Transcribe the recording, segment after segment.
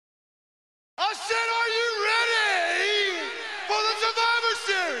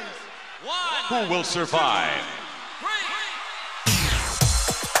who will survive?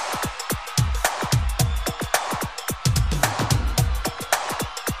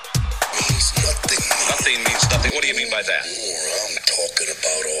 Nothing means nothing. What do you mean by that? I'm talking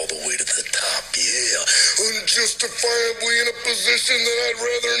about all the way to the top, yeah. Unjustifiably in a position that I'd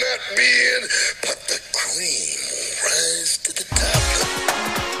rather not be in, but the cream will rise to the top.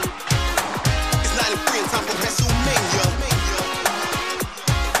 It's 93 and time for WrestleMania.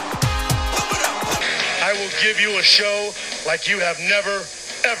 I will give you a show like you have never,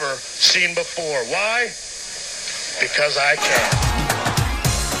 ever seen before. Why? Because I can.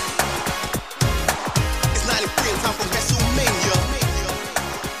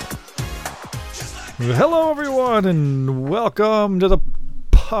 Hello, everyone, and welcome to the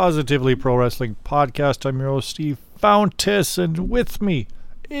Positively Pro Wrestling Podcast. I'm your host, Steve Fountas, and with me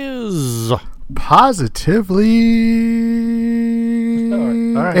is Positively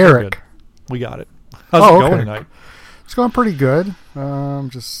all right, Eric. We got it. How's it going tonight? It's going pretty good.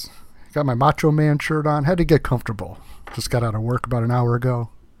 Just got my Macho Man shirt on. Had to get comfortable. Just got out of work about an hour ago.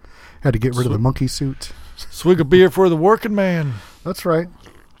 Had to get rid of the monkey suit. Swig a beer for the working man. That's right.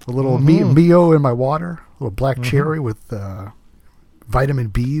 A little Mio in my water. A little black cherry with vitamin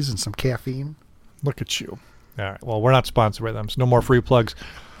B's and some caffeine. Look at you. All right. Well, we're not sponsored by them, so no more free plugs.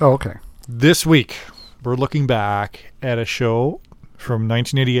 Oh, okay. This week, we're looking back at a show from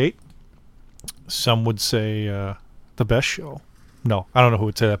 1988. Some would say the best show. No, I don't know who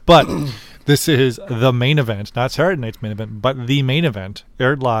would say that. But this is the main event, not Saturday night's main event, but the main event,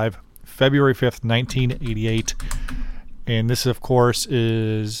 aired live February 5th, 1988. And this, of course,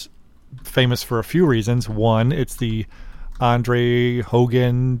 is famous for a few reasons. One, it's the Andre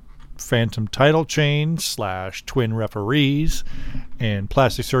Hogan Phantom title change / twin referees and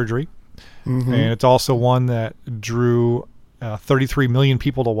plastic surgery. And it's also one that drew 33 million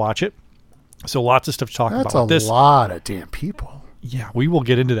people to watch it. So lots of stuff to talk about. That's a lot of damn people. Yeah, we will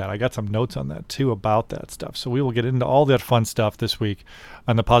get into that. I got some notes on that, too, about that stuff. So we will get into all that fun stuff this week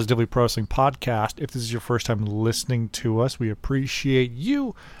on the Positively Pro Wrestling Podcast. If this is your first time listening to us, we appreciate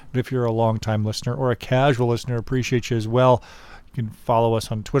you. And if you're a long-time listener or a casual listener, appreciate you as well. You can follow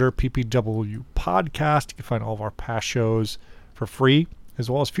us on Twitter, PPW Podcast. You can find all of our past shows for free, as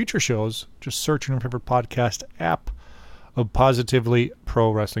well as future shows. Just search in your favorite podcast app of Positively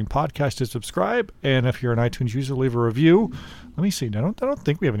Pro Wrestling Podcast to subscribe. And if you're an iTunes user, leave a review. Let me see. I don't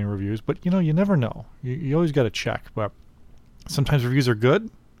think we have any reviews, but you never know. You always got to check. But sometimes reviews are good,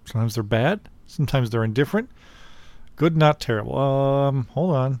 sometimes they're bad, sometimes they're indifferent. Good, not terrible.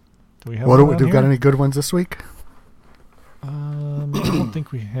 Hold on. Do we have got any good ones this week? I don't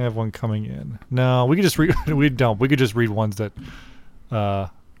think we have one coming in. No, we could just read. We don't. We could just read ones that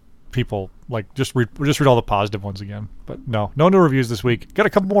people like. Just read all the positive ones again. But no reviews this week. Got a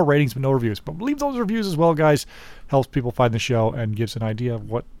couple more ratings, but no reviews. But leave those reviews as well, guys. Helps people find the show and gives an idea of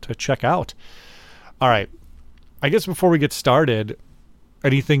what to check out. All right. I guess before we get started,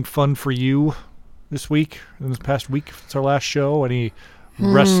 anything fun for you this week, in this past week since our last show? Any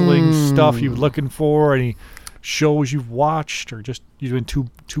wrestling stuff you're looking for? Any shows you've watched, or just you've been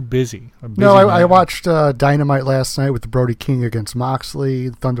too busy? No, I watched Dynamite last night with the Brody King against Moxley,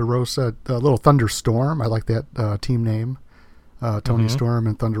 Thunder Rosa, little Thunderstorm. I like that team name. Tony Storm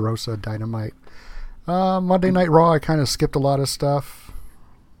and Thunder Rosa, Dynamite. Monday Night Raw, I kind of skipped a lot of stuff.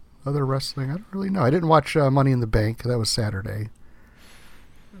 Other wrestling, I don't really know. I didn't watch Money in the Bank. That was Saturday.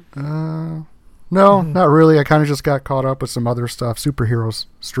 No, not really. I kind of just got caught up with some other stuff, superheroes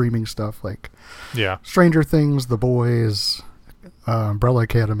streaming stuff like Stranger Things, The Boys, Umbrella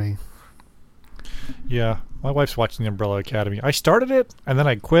Academy. Yeah, my wife's watching the Umbrella Academy. I started it, and then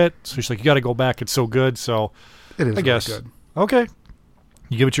I quit. So she's like, you got to go back. It's so good. So it is I guess. Really good. Okay.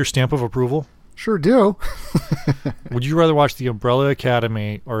 You give it your stamp of approval? Sure do. Would you rather watch the Umbrella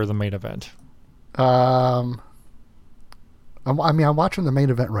Academy or the main event? I'm watching the main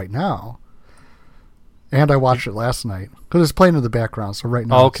event right now. And I watched it last night because it's playing in the background. So right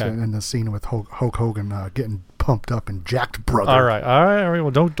now it's in the scene with Hulk Hogan getting pumped up and jacked, brother. All right.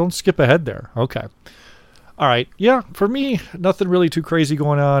 Well, don't skip ahead there. Okay. All right. Yeah, for me, nothing really too crazy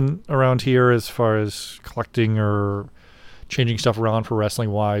going on around here as far as collecting or changing stuff around for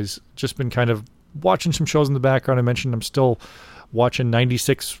wrestling-wise. Just been kind of watching some shows in the background. I mentioned I'm still watching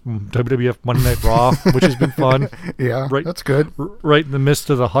 96 WWF Monday Night Raw, which has been fun. Yeah, that's good. Right in the midst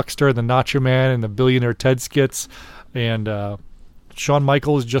of the Huckster, the Nacho Man, and the Billionaire Ted skits. And Shawn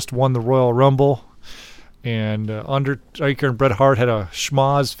Michaels just won the Royal Rumble. And Undertaker and Bret Hart had a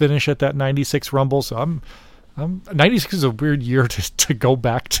schmoz finish at that 96 Rumble. So I'm 96 is a weird year to go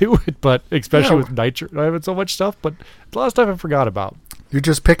back to it, but especially with Nitro having so much stuff. But the last time I forgot about. You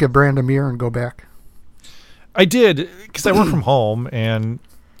just pick a brand of mirror and go back? I did, because I work from home, and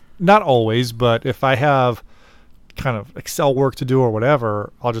not always, but if I have kind of Excel work to do or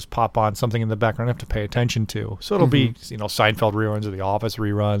whatever, I'll just pop on something in the background I have to pay attention to. So it'll be, Seinfeld reruns or The Office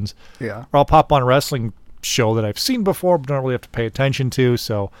reruns. Yeah. Or I'll pop on a wrestling show that I've seen before but don't really have to pay attention to.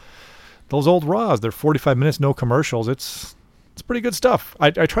 So those old Raws, they're 45 minutes, no commercials. It's pretty good stuff. I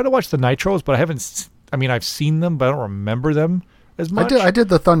try to watch the Nitros, but I've seen them, but I don't remember them as much. I did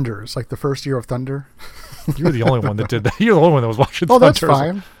the Thunders, like the first year of Thunder. You're the only one that did that. You're the only one that was watching Thunder. Oh, that's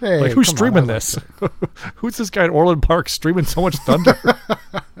fine. Hey, like, who's streaming this? Who's this guy at Orland Park streaming so much Thunder?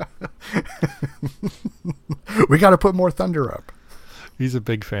 We got to put more Thunder up. He's a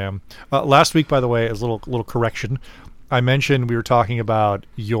big fan. Last week, by the way, as a little correction, I mentioned we were talking about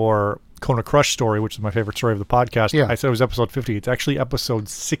your Kona Crush story, which is my favorite story of the podcast. Yeah. I said it was episode 50. It's actually episode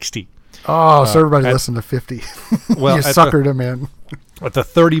 60. Oh, so everybody listened to 50. Well, you suckered him in. At the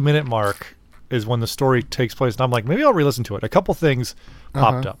 30-minute mark is when the story takes place, and I'm like, maybe I'll re-listen to it. A couple things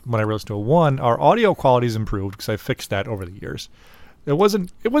popped up when I re-listened to it. One, our audio quality's improved because I fixed that over the years. It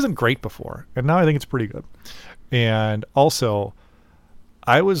wasn't great before, and now I think it's pretty good. And also,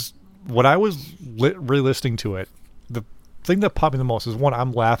 when I was re-listening to it, the thing that popped me the most is, one,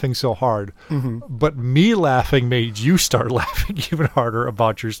 I'm laughing so hard, but me laughing made you start laughing even harder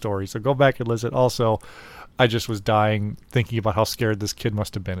about your story. So go back and listen. Also, I just was dying thinking about how scared this kid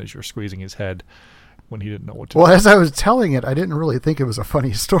must have been as you're squeezing his head when he didn't know what to do. Well, as I was telling it, I didn't really think it was a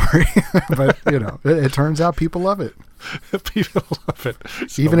funny story, but it turns out people love it. People love it.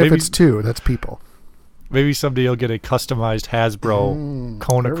 So even if it's two, that's people. Maybe someday you'll get a customized Hasbro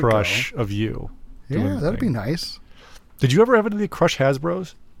Kona Crush of you. Yeah, that'd be nice. Did you ever have any of the Crush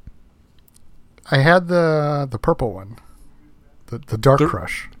Hasbros? I had the purple one, the Dark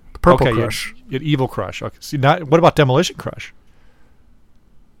Crush, the purple Crush. You had Evil Crush. Okay. See, what about Demolition Crush?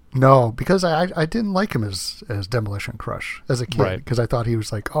 No, because I didn't like him as Demolition Crush as a kid, because I thought he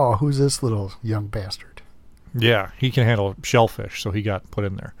was like, oh, who's this little young bastard? Yeah, he can handle shellfish, so he got put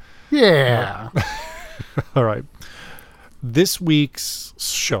in there. Yeah. All right. This week's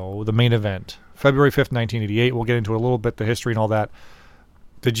show, the main event, February 5th, 1988. We'll get into a little bit the history and all that.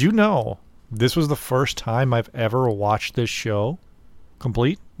 Did you know this was the first time I've ever watched this show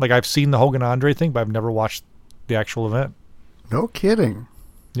complete? Like, I've seen the Hogan Andre thing, but I've never watched the actual event. No kidding.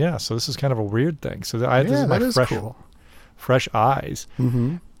 Yeah, so this is kind of a weird thing. So this is my fresh eyes.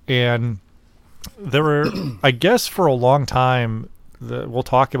 Mm-hmm. And there were, I guess for a long time, we'll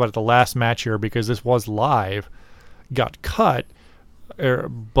talk about it, the last match here, because this was live, got cut,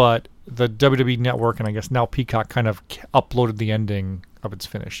 but the WWE Network, and I guess now Peacock, kind of uploaded the ending of its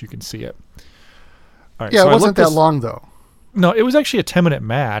finish. You can see it. All right, yeah, so it wasn't that long, though. No, it was actually a 10-minute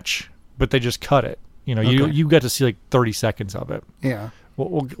match, but they just cut it. You got to see like 30 seconds of it. Yeah.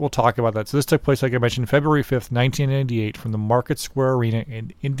 We'll talk about that. So this took place, like I mentioned, February 5th, 1998, from the Market Square Arena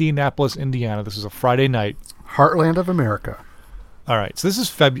in Indianapolis, Indiana. This is a Friday night. Heartland of America. All right. So this is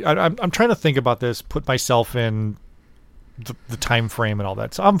February. I'm trying to think about this, put myself in the time frame and all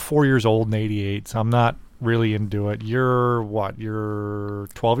that. So I'm 4 years old in 88, so I'm not really into it. You're what? You're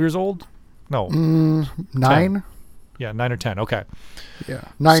 12 years old? No. 9? 10. Yeah, 9 or 10. Okay. Yeah.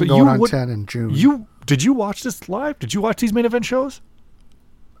 9 so going on 10 in June. Did you watch this live? Did you watch these main event shows?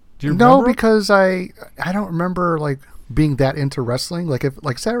 Do you No, remember? because I don't remember like being that into wrestling. Like if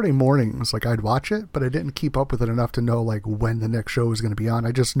Saturday mornings, like I'd watch it, but I didn't keep up with it enough to know like when the next show was going to be on.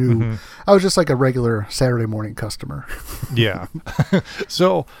 I just knew I was just like a regular Saturday morning customer. Yeah.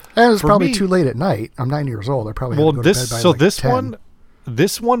 So and it was probably too late at night. I'm 9 years old. I probably had to go to bed by like 10.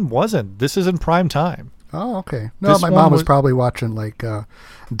 This one wasn't. This is in prime time. Oh, okay. No, my mom was probably watching like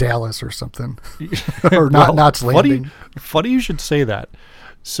Dallas or something, or Knots Landing. Funny you should say that.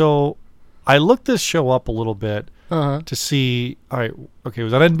 So I looked this show up a little bit to see. All right, okay, it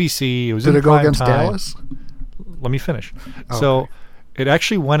was on NBC. It was Did in it go against time. Dallas? Let me finish. Okay. So it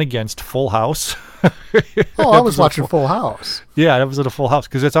actually went against Full House. I was watching Full House. Yeah, that was at a Full House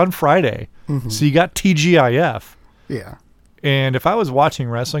because it's on Friday. So you got TGIF. Yeah. And if I was watching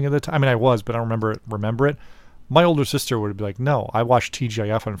wrestling at the time, I mean, I was, but I don't remember it. My older sister would be like, no, I watched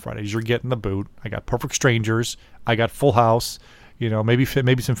TGIF on Fridays. You're getting the boot. I got Perfect Strangers. I got Full House. Maybe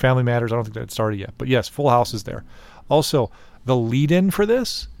some Family Matters. I don't think that started yet. But yes, Full House is there. Also, the lead-in for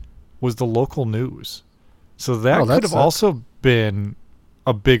this was the local news. So that could have also been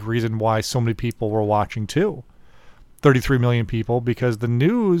a big reason why so many people were watching too. 33 million people, because the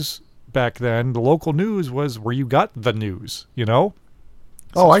news back then, the local news was where you got the news, So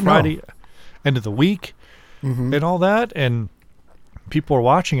I know. Friday, end of the week, and all that, and people are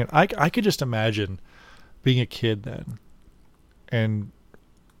watching it. I could just imagine being a kid then, and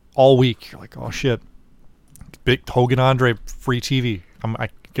all week. You're like, oh shit, big Hogan Andre free TV. I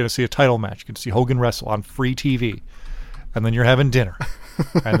get to see a title match. You get to see Hogan wrestle on free TV, and then you're having dinner,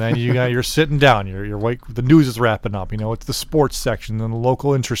 and then you're sitting down. You're like, the news is wrapping up. It's the sports section, then the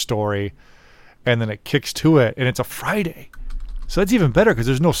local interest story, and then it kicks to it, and it's a Friday, so that's even better because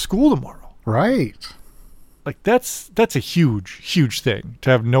there's no school tomorrow. Right. Like that's a huge thing to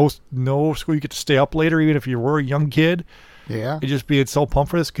have no school. You get to stay up later, even if you were a young kid. Yeah. And just being so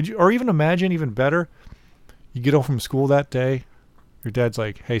pumped for this. Could you, or even imagine, even better, you get home from school that day. Your dad's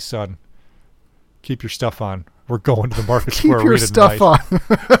like, "Hey, son, keep your stuff on. We're going to the Market Square Keep your Arena stuff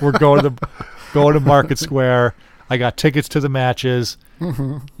tonight. on. We're going to Market Square. I got tickets to the matches.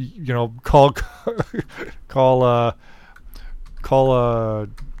 Mm-hmm. Call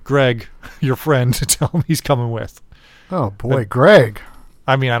Greg, your friend, to tell him he's coming with." Oh boy, Greg!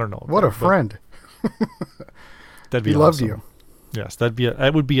 I mean, I don't know. What a friend. That'd be he awesome. loves you. Yes,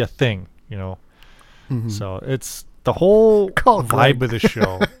 that would be a thing. Mm-hmm. So it's the whole vibe of the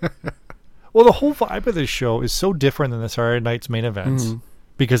show. Well, the whole vibe of this show is so different than the Saturday night's main events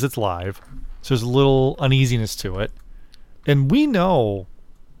because it's live. So there's a little uneasiness to it. And we know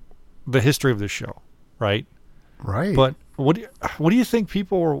the history of this show, right? Right. But what do you think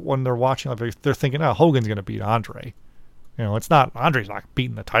people, when they're watching, they're thinking, oh, Hogan's going to beat Andre. It's not, Andre's not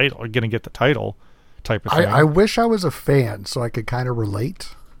beating the title or going to get the title type of thing. I wish I was a fan so I could kind of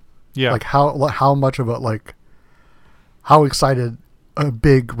relate. Yeah. Like how much of it, like how excited a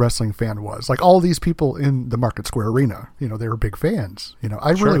big wrestling fan was. Like all these people in the Market Square Arena, they were big fans.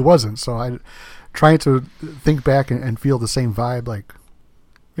 I really wasn't. So I trying to think back and feel the same vibe. Like,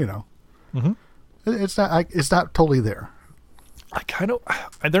 Mm-hmm. it's not totally there.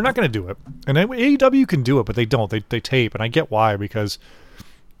 They're not going to do it. And AEW can do it, but they don't. They tape, and I get why, because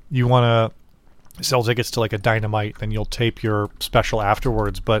you want to sell tickets to like a Dynamite, then you'll tape your special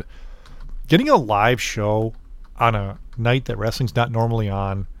afterwards. But getting a live show on a night that wrestling's not normally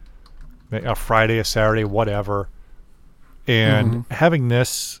on, a Friday, a Saturday, whatever, and having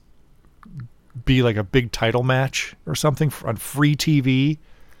this be like a big title match or something on free TV,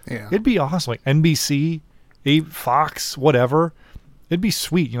 it'd be awesome. Like NBC, Fox, whatever, it'd be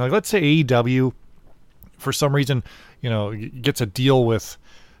sweet. Like let's say AEW, for some reason, gets a deal with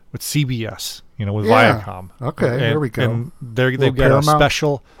CBS, with Viacom. Okay, there we go. And they've got Paramount. A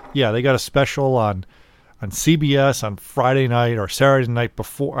special. Yeah, they got a special on CBS on Friday night or Saturday night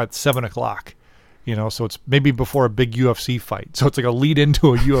before at 7:00. So it's maybe before a big UFC fight. So it's like a lead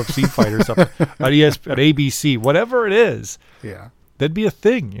into a UFC fight or something at ABC, whatever it is. Yeah, that'd be a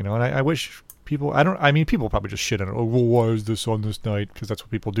thing, And I wish people. People probably just shit on it. Oh, well, why is this on this night? Because that's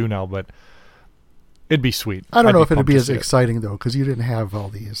what people do now. But it'd be sweet. I don't know if it'd be as exciting though, because you didn't have all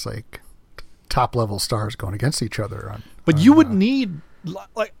these like top level stars going against each other. But you would need,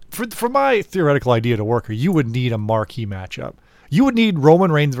 like, for my theoretical idea to work, you would need a marquee matchup. You would need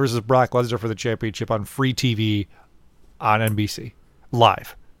Roman Reigns versus Brock Lesnar for the championship on free TV on NBC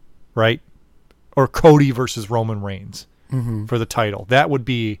live, right? Or Cody versus Roman Reigns for the title. That would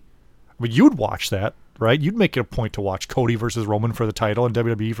be, you'd watch that, right? You'd make it a point to watch Cody versus Roman for the title in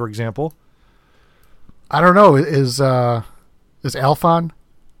WWE, for example. I don't know. Is Alf on?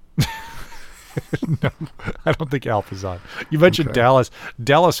 No, I don't think Alf is on. You mentioned Dallas.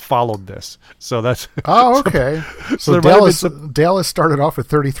 Dallas followed this, so that's. Oh, okay. So Dallas started off with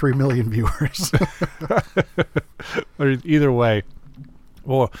 33 million viewers. Either way,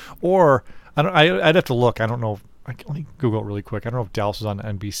 or I'd have to look. I don't know. Let me Google it really quick. I don't know if Dallas is on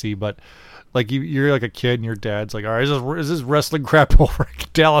NBC, but like you're like a kid and your dad's like, all right, is this wrestling crap over?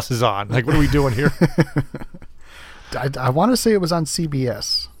 Dallas is on. Like, what are we doing here? I want to say it was on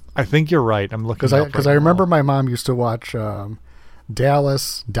CBS. I think you're right. I'm looking because I remember my mom used to watch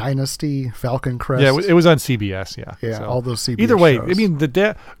Dallas, Dynasty, Falcon Crest. Yeah, it was on CBS. Yeah, so, all those CBS. Either way, shows. the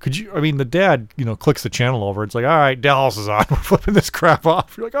dad clicks the channel over. It's like, all right, Dallas is on. We're flipping this crap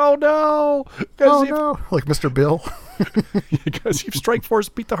off. You're like, oh no, like Mr. Bill. Because Strike Force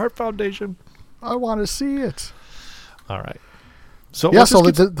beat the Hart Foundation. I want to see it. All right. So yeah, so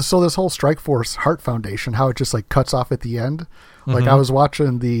this whole Strike Force Hart Foundation, how it just like cuts off at the end. Like I was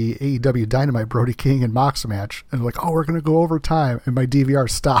watching the AEW Dynamite Brody King and Mox match, and like, oh, we're gonna go overtime, and my DVR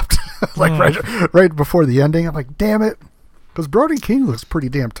stopped like right before the ending. I'm like, damn it, because Brody King looks pretty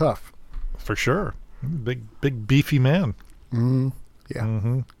damn tough. For sure, big beefy man.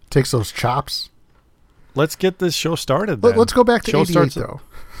 Yeah, takes those chops. Let's get this show started. Then. Let's go back to 88 though.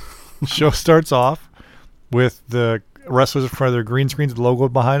 Show starts off with the wrestlers in front of their green screens, the logo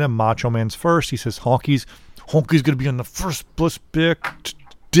behind him. Macho Man's first. He says, Honky's going to be on the first Bliss pick.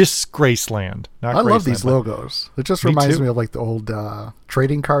 Disgraceland. Not I love Graceland, these but- logos. It just Me reminds too. me of like the old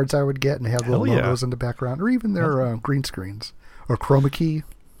trading cards I would get, and they have little Hell yeah. logos in the background, or even their green screens or chroma key.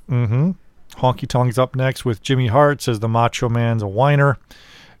 Mm-hmm. Honky Tonk's up next with Jimmy Hart, says the Macho Man's a whiner.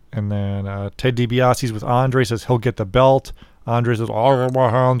 And then Ted DiBiase's with Andre, says he'll get the belt. Andre says, "All my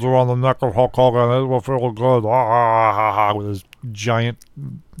hands are on the neck of Hulk Hogan. It will feel good." With his giant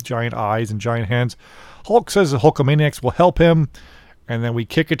eyes and giant hands. Hulk says the Hulkamaniacs will help him. And then we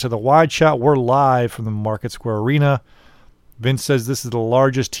kick it to the wide shot. We're live from the Market Square Arena. Vince says this is the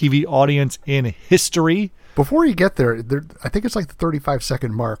largest TV audience in history. Before you get there, I think it's like the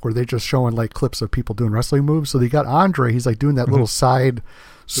 35-second mark where they're just showing like clips of people doing wrestling moves. So they got Andre. He's like doing that little side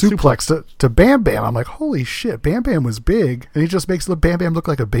suplex to Bam Bam. I'm like, holy shit, Bam Bam was big. And he just makes Bam Bam look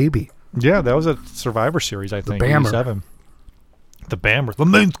like a baby. Yeah, that was a Survivor Series, I think. Bammer. 87. The Bammer. The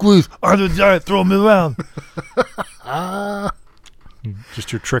main squeeze. I'm the giant. Throw me around.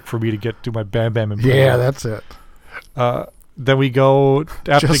 Just your trick for me to do my Bam Bam impression. Yeah, that's it. Then we go,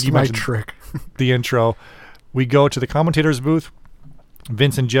 after Just you my mentioned trick. the intro, we go to the commentator's booth.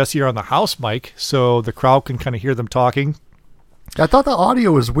 Vince and Jesse are on the house mic, so the crowd can kind of hear them talking. I thought the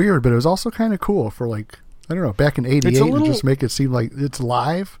audio was weird, but it was also kind of cool for like, I don't know, back in 88 to just make it seem like it's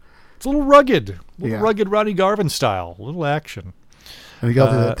live. It's a little rugged. Yeah. Rugged Ronnie Garvin style. A little action. And you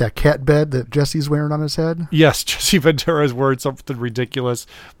got that cat bed that Jesse's wearing on his head. Yes, Jesse Ventura's word something ridiculous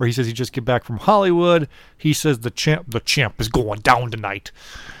where he says he just get back from Hollywood. He says the champ is going down tonight.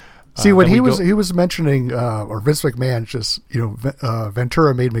 See, when he was mentioning, or Vince McMahon just,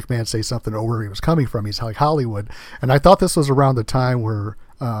 Ventura made McMahon say something or where he was coming from. He's like Hollywood. And I thought this was around the time where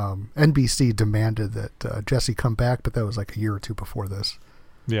NBC demanded that Jesse come back, but that was like a year or two before this.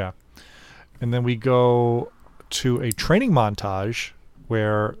 Yeah. And then we go to a training montage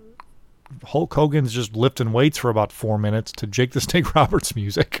where Hulk Hogan's just lifting weights for about 4 minutes to Jake the Snake Roberts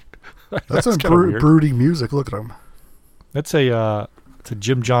music. That's some kinda weird. broody music. Look at him. That's a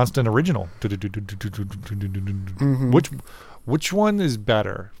Jim Johnston original. Mm-hmm. Which one is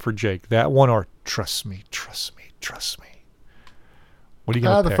better for Jake? That one or Trust Me, Trust Me, Trust Me? What are you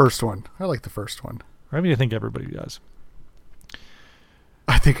going to pick? The first one. I like the first one. I mean, I think everybody does.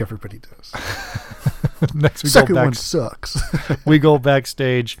 I think everybody does. Next, we Second go back. one sucks. We go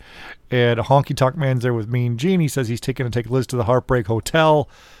backstage, and Honky Tonk Man's there with Mean Gene. He says he's taking to take Liz to the Heartbreak Hotel,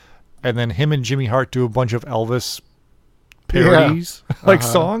 and then him and Jimmy Hart do a bunch of Elvis parodies,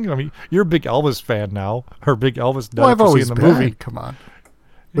 song. I mean, you're a big Elvis fan now, or big Elvis nut. Well, I've always seen been. the movie. Come on.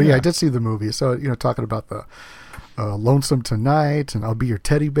 But yeah, I did see the movie. So, talking about the Lonesome Tonight and I'll Be Your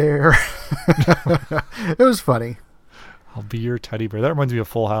Teddy Bear. It was funny. I'll be your teddy bear. That reminds me of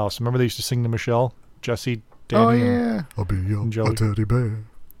Full House. Remember they used to sing to Michelle, Jesse, Danny, Oh, and yeah. I'll be your Joey. teddy bear.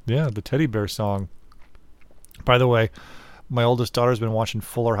 Yeah, the teddy bear song. By the way, my oldest daughter's been watching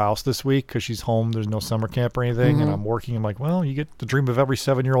Fuller House this week because she's home. There's no summer camp or anything, and I'm working. I'm like, well, you get the dream of every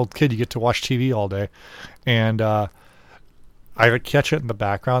 7-year-old kid. You get to watch TV all day. And I would catch it in the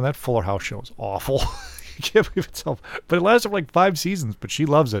background. That Fuller House show is awful. You can't believe itself. But it lasted for like 5 seasons, but she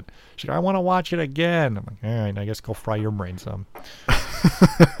loves it. She's like, I want to watch it again. I'm like, all right, I guess go fry your brain some.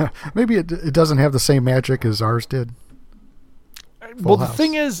 Maybe it doesn't have the same magic as ours did. Well, House. the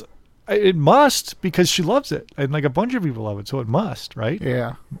thing is, it must because she loves it. And like a bunch of people love it, so it must, right?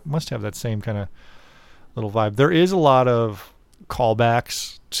 Yeah. It must have that same kind of little vibe. There is a lot of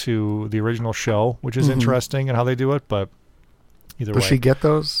callbacks to the original show, which is interesting in how they do it, but either Does way. she get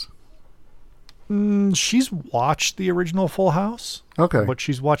those? She's watched the original Full House. Okay. But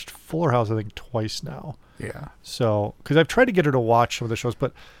she's watched Fuller House, I think, twice now. Yeah. So, because I've tried to get her to watch some of the shows,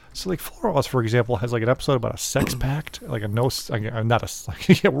 but so like Fuller House, for example, has like an episode about a sex pact, like a no, not a,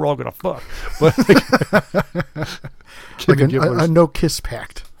 yeah, we're all gonna fuck, but Like a no kiss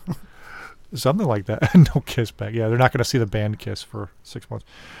pact. something like that. No kiss pact. Yeah, they're not gonna see the band kiss for 6 months.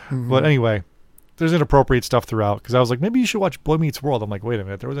 But anyway, there's inappropriate stuff throughout because I was like, maybe you should watch Boy Meets World. I'm like, wait a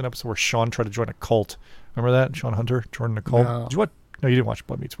minute, there was an episode where Sean tried to join a cult. Remember that? Sean Hunter joining a cult. No. Did you watch? No, you didn't watch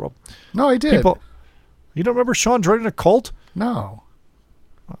Boy Meets World. No, I did. You don't remember Sean joining a cult? No.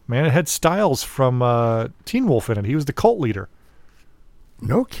 Man, it had Styles from Teen Wolf in it. He was the cult leader.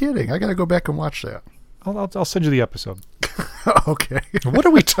 No kidding. I got to go back and watch that. I'll send you the episode. Okay. What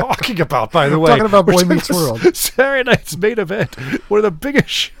are we talking about, by the way? Talking about We're Boy talking Meets about World. Saturday night's main event. One of the biggest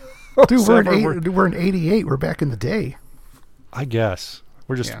shows Dude, ever. we're in 88. We're back in the day. I guess.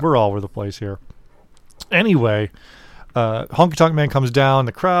 We're all over the place here. Anyway, Honky Tonk Man comes down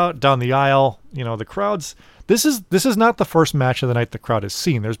the aisle. The crowd's... This is not the first match of the night the crowd has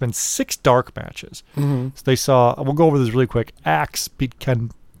seen. There's been 6 dark matches. So they saw... We'll go over this really quick. Axe beat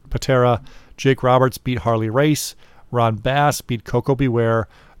Ken Patera. Jake Roberts beat Harley Race. Ron Bass beat Coco Beware.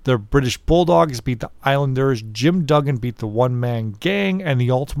 The British Bulldogs beat the Islanders. Jim Duggan beat the One Man Gang, and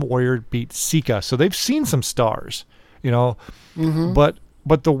the Ultimate Warrior beat Sika. So they've seen some stars,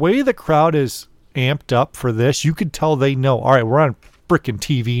 But the way the crowd is amped up for this, you could tell they know. All right, we're on freaking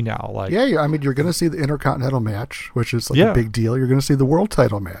TV now. Like, yeah. I mean, you're going to see the Intercontinental match, which is a big deal. You're going to see the World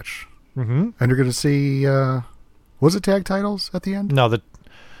Title match, and you're going to see was it tag titles at the end? No,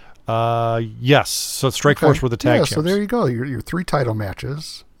 yes. So Strikeforce were the tag champs. So there you go. Your 3 title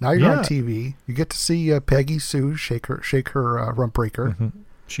matches. Now you're on TV. You get to see Peggy Sue shake her rump breaker. Mm-hmm.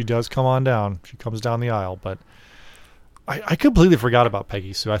 She does come on down. She comes down the aisle, but I completely forgot about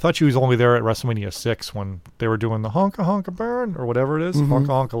Peggy Sue. I thought she was only there at WrestleMania 6 when they were doing the honka honka burn or whatever it is, honka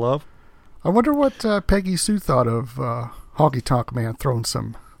honka love. I wonder what Peggy Sue thought of Honky Tonk Man throwing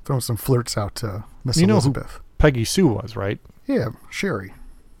some flirts out to Miss Elizabeth. Who Peggy Sue was, right? Yeah, Sherry.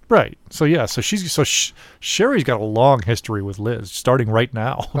 Right. So Sherry's got a long history with Liz, starting right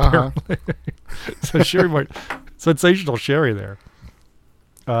now. Apparently. So Sherry sensational Sherry there.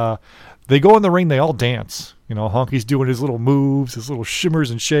 They go in the ring, they all dance. Honky's doing his little moves, his little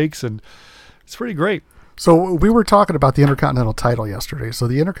shimmers and shakes, and it's pretty great. So we were talking about the Intercontinental title yesterday. So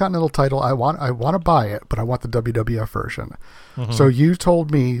the Intercontinental title, I want to buy it, but I want the WWF version. Mm-hmm. So you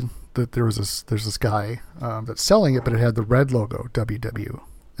told me that there's this guy that's selling it, but it had the red logo, WWF.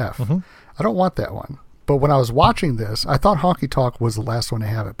 Mm-hmm. I don't want that one. But when I was watching this, I thought Honky Tonk was the last one to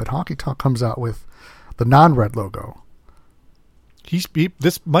have it, but Honky Tonk comes out with the non-red logo.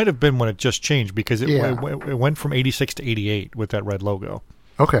 This might have been when it just changed because it went from 86 to 88 with that red logo.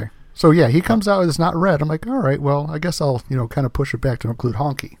 Okay. So yeah, he comes out with it's not red. I'm like, all right, well, I guess I'll kind of push it back to include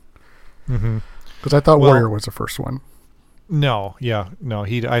Honky. Because I thought Warrior was the first one. No.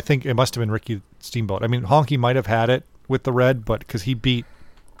 I think it must have been Ricky Steamboat. I mean, Honky might have had it with the red, but because he beat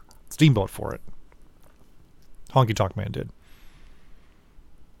Steamboat for it. Honky Tonk Man did.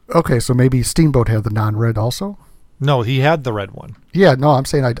 Okay, so maybe Steamboat had the non-red also? No, he had the red one. Yeah, no, I'm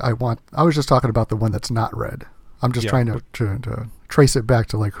saying I was just talking about the one that's not red. I'm just trying to trace it back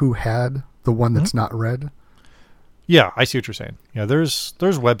to like who had the one that's not red. Yeah, I see what you're saying. Yeah, there's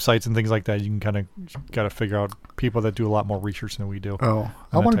websites and things like that. You can kind of got to figure out people that do a lot more research than we do. Oh,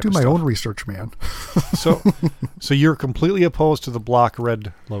 I want to do my own research, man. So you're completely opposed to the block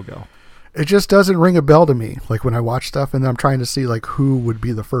red logo. It just doesn't ring a bell to me. Like when I watch stuff, and I'm trying to see like who would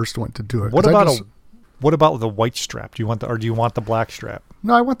be the first one to do it. What about the white strap? Do you want the black strap?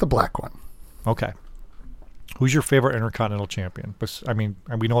 No, I want the black one. Okay. Who's your favorite Intercontinental Champion? I mean,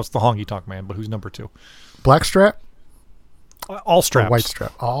 we know it's the Honky Tonk Man, but who's number 2? Black strap? All straps. Or white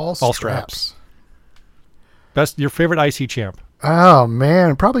strap. All straps. Your favorite IC champ? Oh,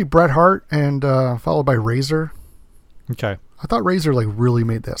 man. Probably Bret Hart and followed by Razor. Okay. I thought Razor really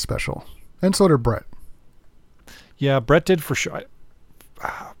made that special. And so did Bret. Yeah, Bret did for sure.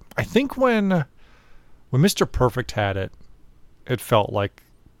 I think when Mr. Perfect had it, it felt like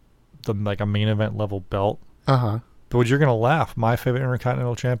a main event level belt. Uh-huh. But you're going to laugh. My favorite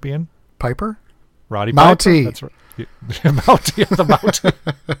Intercontinental Champion? Piper? Roddy Mountie. Piper. That's right. Mountie the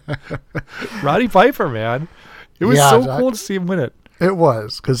Mountie. Roddy Piper, man. It was cool to see him win it. It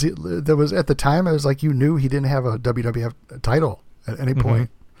was, because there was at the time, it was like you knew he didn't have a WWF title at any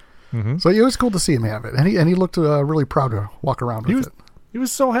point. Mm-hmm. So it was cool to see him have it. And he looked really proud to walk around with it. He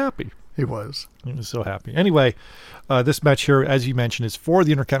was so happy. He was so happy. Anyway, this match here, as you mentioned, is for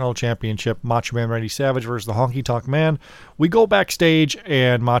the Intercontinental Championship. Macho Man Randy Savage versus the Honky Tonk Man. We go backstage,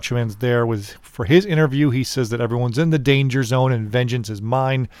 and Macho Man's there for his interview. He says that everyone's in the danger zone and vengeance is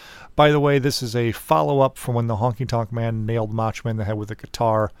mine. By the way, this is a follow-up from when the Honky Tonk Man nailed Macho Man in the head with a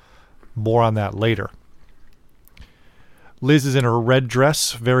guitar. More on that later. Liz is in her red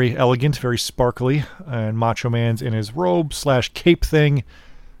dress, very elegant, very sparkly, and Macho Man's in his robe/cape thing.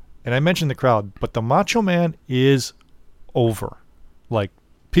 And I mentioned the crowd, but the Macho Man is over. Like,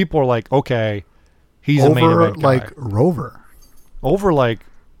 people are like, okay, he's a main event guy. Like Rover. Over like,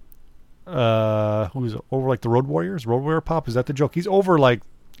 who's over like the Road Warriors? Road Warrior Pop? Is that the joke? He's over like,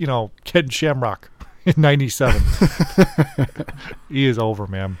 Ken Shamrock in 97. He is over,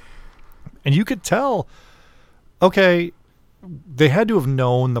 man. And you could tell, okay, they had to have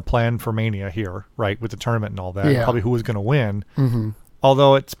known the plan for Mania here, right, with the tournament and all that. Yeah. Probably who was going to win. Mm-hmm.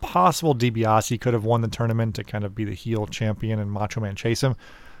 Although it's possible DiBiase could have won the tournament to kind of be the heel champion and Macho Man chase him.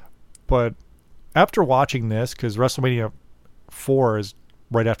 But after watching this, because WrestleMania 4 is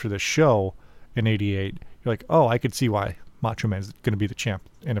right after the show in 88, you're like, oh, I could see why Macho Man is going to be the champ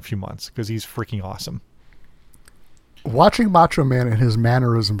in a few months, because he's freaking awesome. Watching Macho Man and his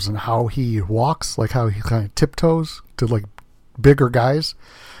mannerisms and how he walks, like how he kind of tiptoes to like bigger guys.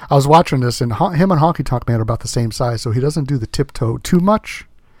 I was watching this, and him and Honky Tonk Man are about the same size, so he doesn't do the tiptoe too much,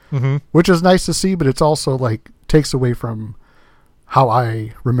 which is nice to see, but it's also like takes away from how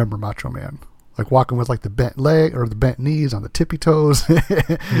I remember Macho Man. Like walking with like the bent leg or the bent knees on the tippy toes.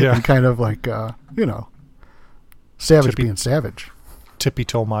 And kind of like, savage being savage. Tippy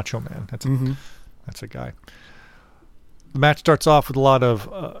toe Macho Man. That's a guy. The match starts off with a lot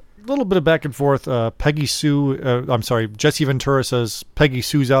of little bit of back and forth. Jesse Ventura says Peggy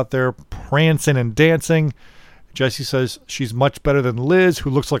Sue's out there prancing and dancing. Jesse says she's much better than Liz, who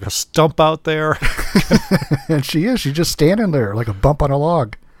looks like a stump out there. And she is. She's just standing there like a bump on a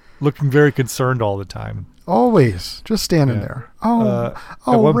log. Looking very concerned all the time. Always. Just standing there.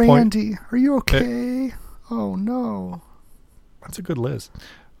 Oh, Randy, are you okay? Oh, no. That's a good Liz.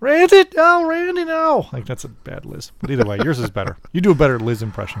 Randy, no. Like, that's a bad Liz. But either way, yours is better. You do a better Liz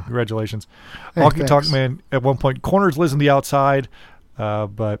impression. Congratulations. Hey, Honky Tonk Man at one point corners Liz on the outside,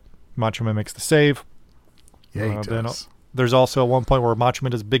 but Macho Man makes the save. Yeah, he does. There's also at one point where Macho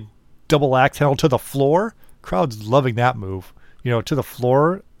Man does a big double axe handle to the floor. Crowd's loving that move. To the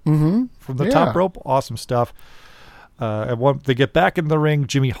floor from the top rope. Awesome stuff. They get back in the ring.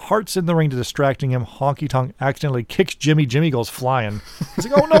 Jimmy Hart's in the ring to distracting him. Honky Tonk accidentally kicks Jimmy. Jimmy goes flying. He's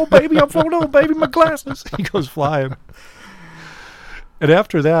like, oh no, baby, my glasses. He goes flying. And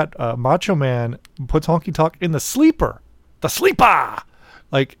after that, Macho Man puts Honky Tonk in the sleeper. The sleeper!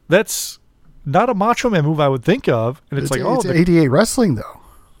 Like, that's not a Macho Man move I would think of. And it's 88 wrestling, though.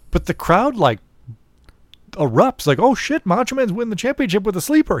 But the crowd, like, erupts. Like, oh shit, Macho Man's winning the championship with a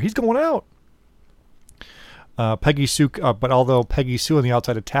sleeper. He's going out. Peggy Sue, but although Peggy Sue on the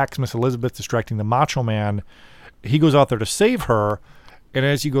outside attacks Miss Elizabeth, distracting the Macho Man, he goes out there to save her. And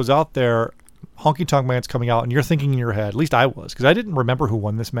as he goes out there, Honky Tonk Man's coming out, and you're thinking in your head, at least I was, because I didn't remember who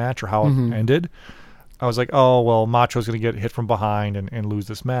won this match or how it ended. I was like, oh, well, Macho's going to get hit from behind and lose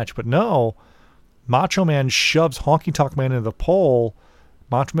this match. But no, Macho Man shoves Honky Tonk Man into the pole.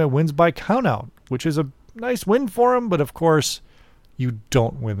 Macho Man wins by countout, which is a nice win for him. But, of course, you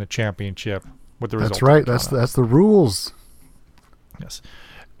don't win the championship with the result. That's right. That's the rules. Yes.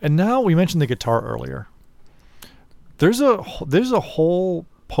 And now we mentioned the guitar earlier. There's a whole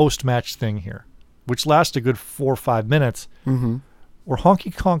post-match thing here, which lasts a good 4 or 5 minutes, where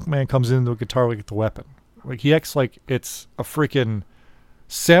Honky Tonk Man comes into the guitar with the weapon. Like, he acts like it's a freaking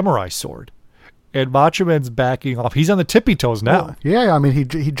samurai sword. And Macho Man's backing off. He's on the tippy toes now. Well, yeah, I mean,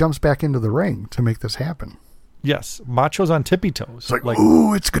 he jumps back into the ring to make this happen. Yes, Macho's on tippy toes. It's like,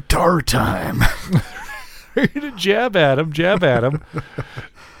 ooh, it's guitar time. Ready to jab at him.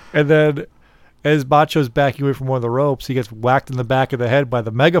 And then as Macho's backing away from one of the ropes, he gets whacked in the back of the head by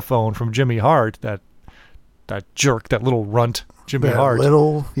the megaphone from Jimmy Hart, that jerk, that little runt, Jimmy Hart.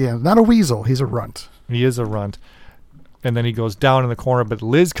 Not a weasel. He's a runt. He is a runt. And then he goes down in the corner, but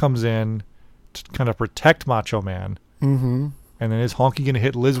Liz comes in to kind of protect Macho Man. Mm-hmm. And then is Honky going to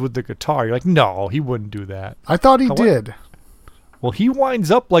hit Liz with the guitar? You're like, no, he wouldn't do that. I thought he did. Well, he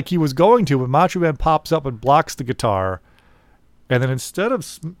winds up like he was going to, but Macho Man pops up and blocks the guitar. And then instead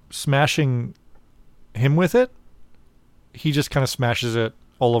of smashing him with it, he just kind of smashes it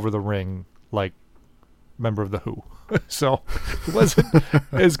all over the ring like member of the Who. So it wasn't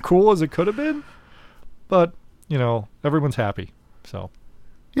as cool as it could have been, but, everyone's happy. So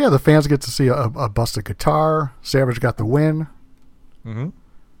yeah, the fans get to see a busted guitar. Savage got the win. Mm-hmm.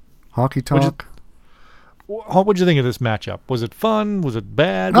 Honky Tonk. What'd you think of this matchup? Was it fun? Was it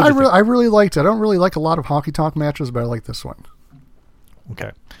bad? No, I really liked it. I don't really like a lot of Honky Tonk matches, but I like this one.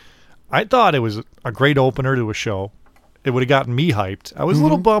 Okay. I thought it was a great opener to a show. It would have gotten me hyped. I was a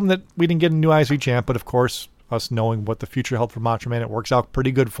little bummed that we didn't get a new IC champ, but of course, us knowing what the future held for Macho Man, it works out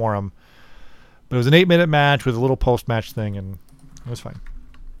pretty good for him. But it was an 8-minute match with a little post-match thing, and it was fine.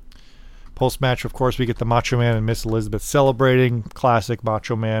 Post-match, of course, we get the Macho Man and Miss Elizabeth celebrating. Classic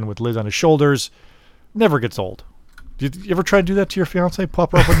Macho Man with Liz on his shoulders. Never gets old. Did you ever try to do that to your fiance?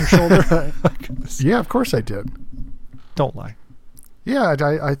 Pop her up on your shoulder? Yeah, of course I did. Don't lie. Yeah,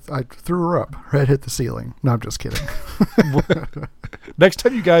 I threw her up. Her head hit the ceiling. No, I'm just kidding. Next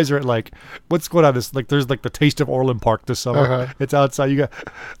time you guys are at what's going on? This there's the Taste of Orland Park this summer. It's outside.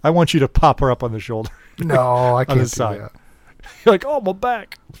 I want you to pop her up on the shoulder. No, I can't do that. You're like, oh, my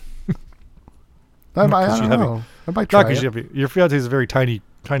back. I don't know. I might try it. Your fiance is a very tiny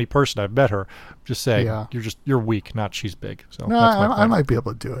person. I've met her. Just saying, you're weak, not she's big. So no, I might be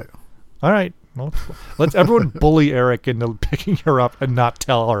able to do it. All right. Well, let's everyone bully Eric into picking her up and not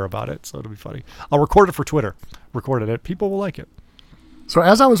tell her about it. So it'll be funny. I'll record it for Twitter. Recorded it. People will like it. So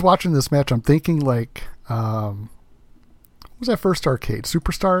as I was watching this match, I'm thinking what was that first arcade?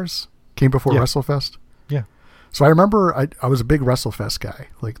 Superstars came before WrestleFest. Yeah. So I remember I was a big WrestleFest guy.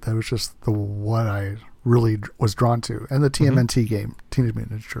 Like that was just the one I really was drawn to. And the TMNT game, Teenage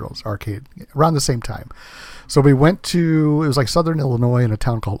Mutant Ninja Turtles arcade, around the same time. So we went to, it was like Southern Illinois in a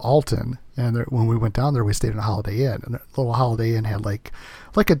town called Alton. And when we went down there, we stayed in a Holiday Inn. And the little Holiday Inn had like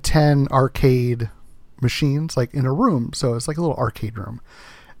a 10 arcade machines like in a room. So it's like a little arcade room.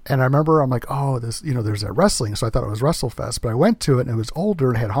 And I remember I'm like, oh, this, there's that wrestling. So I thought it was WrestleFest, but I went to it and it was older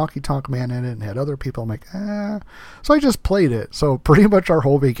and had Honky Tonk Man in it and had other people. I'm like, So I just played it. So pretty much our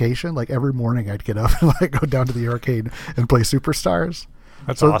whole vacation, like every morning I'd get up and like go down to the arcade and play Superstars.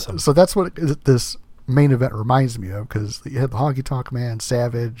 That's awesome. So that's what this main event reminds me of, because you had the Honky Tonk Man,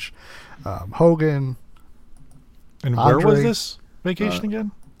 Savage, Hogan. And Andre, where was this vacation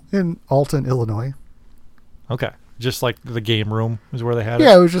again? In Alton, Illinois. Okay. Just like the game room is where they had it?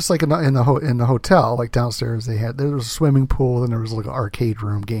 Yeah, it was just like in the hotel, like downstairs there was a swimming pool, and there was like an arcade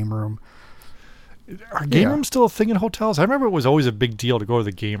room, game room. Are game rooms still a thing in hotels? I remember it was always a big deal to go to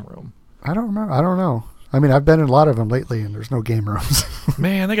the game room. I don't remember. I don't know. I mean, I've been in a lot of them lately, and there's no game rooms.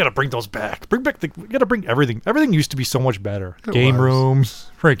 Man, they got to bring those back. We got to bring everything. Everything used to be so much better. It Game was.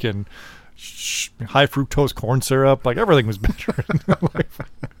 rooms, freaking high fructose corn syrup, like everything was better.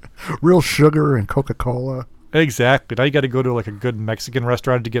 Real sugar and Coca-Cola. Exactly. Now you got to go to like a good Mexican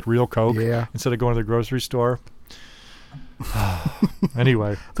restaurant to get real Coke instead of going to the grocery store.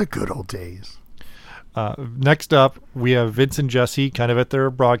 Anyway. The good old days. Next up, we have Vince and Jesse kind of at their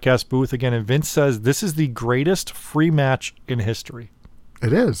broadcast booth again. And Vince says this is the greatest free match in history.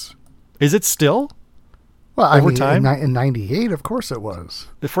 It is. Is it still? Well, Over time? in 98, of course it was.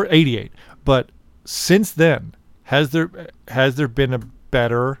 For 88. But since then, has there been a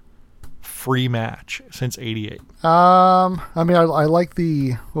better free match since 88? I mean, I like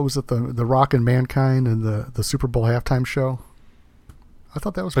the Rock and Mankind and the Super Bowl halftime show. I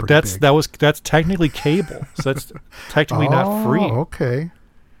thought that was but pretty big. that's technically cable, so that's technically not free. Okay.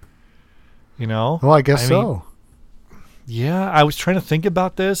 Well, I guess so. Yeah, I was trying to think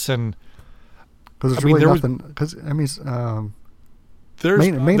about this, and because it's really nothing. Because main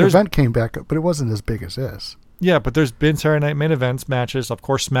event came back up, but it wasn't as big as this. Yeah, but there's been Saturday Night Main Events matches. Of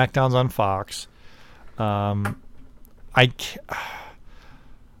course, SmackDown's on Fox. I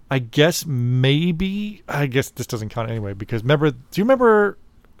guess this doesn't count anyway, because do you remember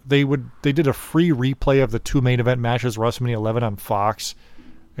they did a free replay of the two main event matches, WrestleMania 11 on Fox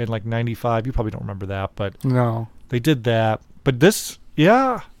in like 95. You probably don't remember that, but no, they did that. But this,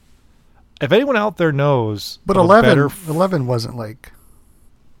 yeah, if anyone out there knows, but 11 wasn't like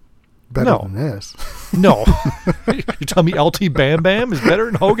better than this. No, you tell me LT Bam Bam is better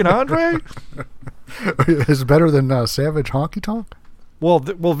than Hogan Andre? Is better than Savage Honky Tonk? Well,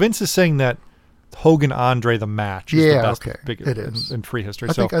 Vince is saying that Hogan Andre the match is the best it is. in free history.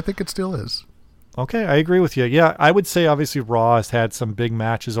 I think it still is. Okay, I agree with you. Yeah, I would say obviously Raw has had some big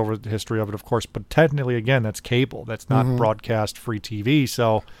matches over the history of it, of course, but technically, again, that's cable. That's not broadcast free TV.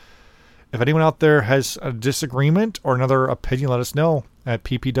 So if anyone out there has a disagreement or another opinion, let us know at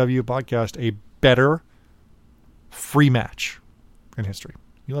PPW Podcast, a better free match in history.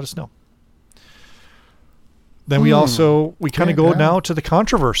 You let us know. Then we kind of go now to the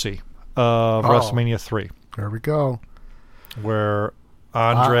controversy of WrestleMania 3. There we go. Where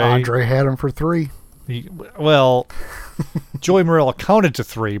Andre had him for 3. Joey Morello counted to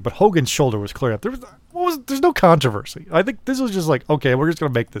 3, but Hogan's shoulder was clear up. There's no controversy. I think this was just like, okay, we're just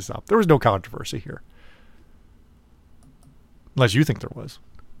going to make this up. There was no controversy here. Unless you think there was.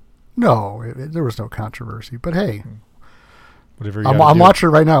 No, there was no controversy. But hey, I'm watching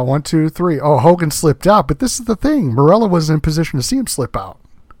it right now. 1, 2, 3. Oh, Hogan slipped out. But this is the thing. Morello wasn't in position to see him slip out.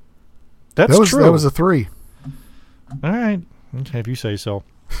 That's true. That was a 3. All right. Okay, if you say so.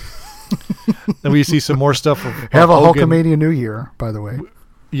 Then we see some more stuff. Have a Hulkamania New Year, by the way.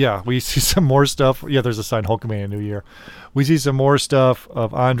 Yeah, we see some more stuff. Yeah, there's a sign, Hulkamania New Year. We see some more stuff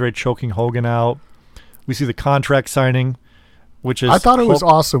of Andre choking Hogan out. We see the contract signing, which is... I thought it was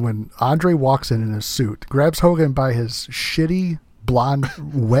awesome when Andre walks in his suit, grabs Hogan by his shitty, blonde,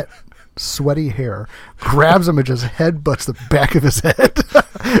 wet, sweaty hair, grabs him and just headbutts the back of his head,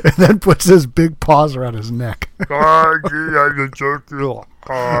 and then puts his big paws around his neck. Oh,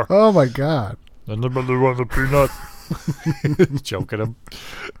 my God. Anybody want a peanut? Joking him.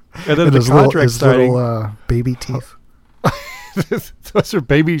 And then his little baby teeth. Those are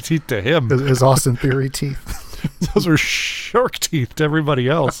baby teeth to him. His Austin Theory teeth. Those are shark teeth to everybody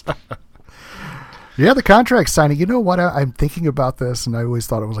else. Yeah, the contract signing. You know what? I'm thinking about this, and I always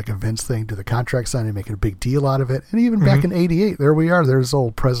thought it was like a Vince thing. Do the contract signing, making a big deal out of it. And even back in 88, there we are. There's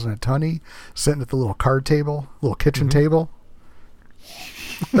old President Tunney sitting at the little card table, little kitchen table.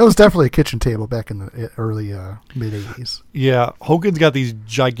 That was definitely a kitchen table back in the early mid 80s. Yeah, Hogan's got these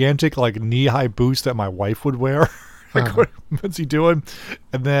gigantic like knee-high boots that my wife would wear. Like, what's he doing?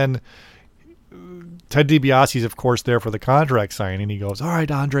 And then Ted DiBiase's, of course, there for the contract signing. He goes, "All right,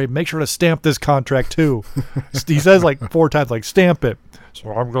 Andre, make sure to stamp this contract too." He says like 4 times, like, "Stamp it." So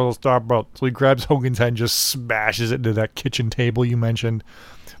I'm going to stamp it. So he grabs Hogan's head and just smashes it into that kitchen table you mentioned,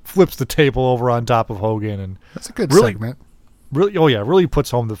 flips the table over on top of Hogan, and that's a good really, segment. Really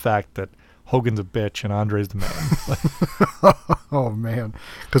puts home the fact that Hogan's a bitch and Andre's the man. Oh man,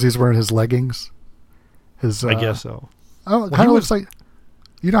 because he's wearing his leggings. I guess so. Oh, it kind of looks like,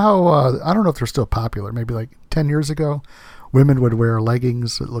 you know how, I don't know if they're still popular, maybe like 10 years ago, women would wear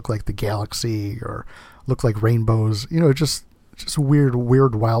leggings that look like the galaxy or look like rainbows, you know, just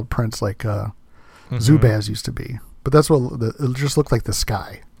weird wild prints like Zubaz used to be. But that's what, it just looked like the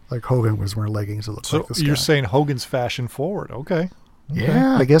sky. Like Hogan was wearing leggings that looked like the sky. You're saying Hogan's fashion forward. Okay.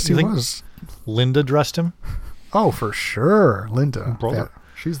 Yeah, I guess he was. Linda dressed him? Oh, for sure. Linda. Brother.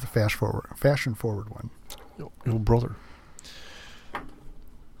 She's the fashion forward one. Your brother.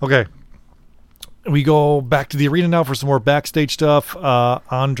 Okay. We go back to the arena now for some more backstage stuff.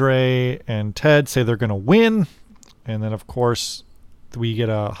 Andre and Ted say they're going to win. And then, of course, we get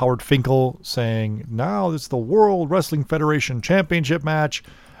a Howard Finkel saying, now it's the World Wrestling Federation Championship match.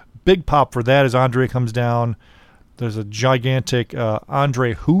 Big pop for that as Andre comes down. There's a gigantic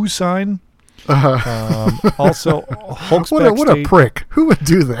Andre Who sign. Also, Hulk's backstage. What a prick. Who would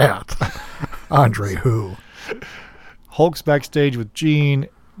do that? Andre Who. Hulk's backstage with Gene.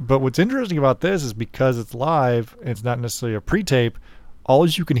 But what's interesting about this is because it's live, and it's not necessarily a pre-tape, all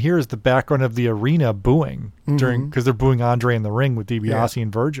you can hear is the background of the arena booing because they're booing Andre in the ring with DiBiase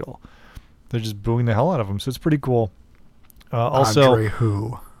and Virgil. They're just booing the hell out of him. So it's pretty cool. Also, Andre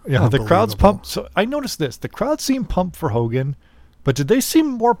Who. Yeah, the crowd's pumped. So I noticed this. The crowd seemed pumped for Hogan, but did they seem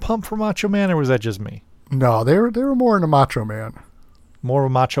more pumped for Macho Man, or was that just me? No, they were more into Macho Man. More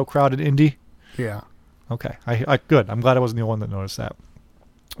of a macho crowd in Indy? Yeah. Okay. I good. I'm glad I wasn't the one that noticed that.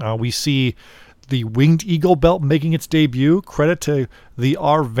 We see the Winged Eagle belt making its debut. Credit to the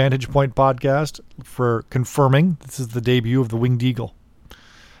Our Vantage Point podcast for confirming this is the debut of the Winged Eagle.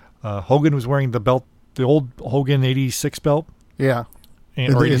 Hogan was wearing the belt, the old Hogan 86 belt. Yeah.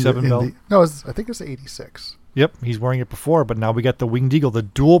 Or 87 belt. I think it was 86. Yep, he's wearing it before, but now we got the Winged Eagle, the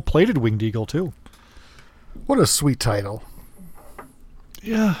dual-plated Winged Eagle, too. What a sweet title.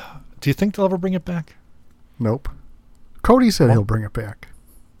 Yeah. Do you think they'll ever bring it back? Nope. Cody said he'll bring it back.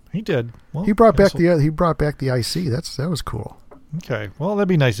 He did. Well, he brought back the IC. That was cool. Okay. Well, that'd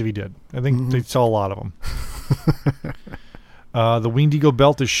be nice if he did. I think they saw a lot of them. The Winged Eagle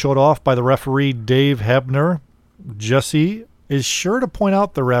belt is showed off by the referee Dave Hebner. Jesse is sure to point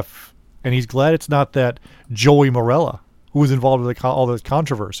out the ref, and he's glad it's not that Joey Morella who was involved with all this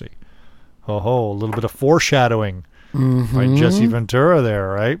controversy. A little bit of foreshadowing by Jesse Ventura there,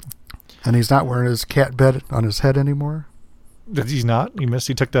 right? And he's not wearing his cat bed on his head anymore. He's not. He missed.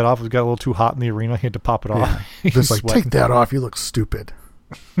 He took that off. It got a little too hot in the arena. He had to pop it off. Just like, sweating. Take that off. You look stupid.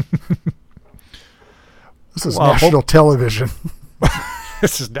 This is national television.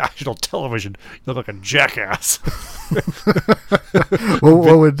 This is national television. You look like a jackass.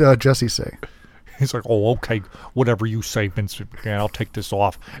 What would Jesse say? He's like, oh, okay, whatever you say, Vince McMahon. I'll take this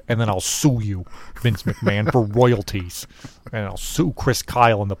off, and then I'll sue you, Vince McMahon, for royalties. And I'll sue Chris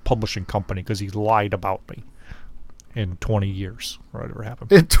Kyle and the publishing company because he lied about me in 20 years. Or whatever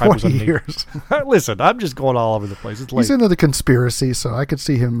happened. In 20 years. Listen, I'm just going all over the place. It's late. He's into the conspiracy, so I could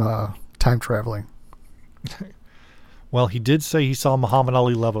see him time traveling. Well, he did say he saw Muhammad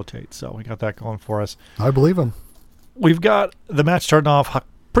Ali levitate, so we got that going for us. I believe him. We've got the match starting off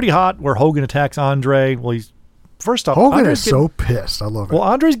pretty hot where Hogan attacks Andre. Well, he's first off, Hogan is so pissed. I love it. Well,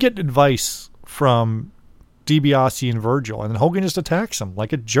 Andre's getting advice from DiBiase and Virgil, and then Hogan just attacks him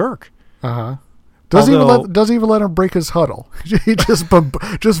like a jerk. Doesn't even let him break his huddle. He just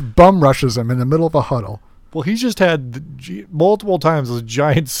bum rushes him in the middle of a huddle. Well, he's just had multiple times those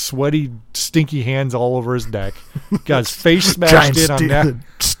giant, sweaty, stinky hands all over his neck. Got his face smashed in on that.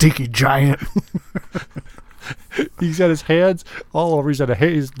 Stinky giant. He's got his hands all over. He's got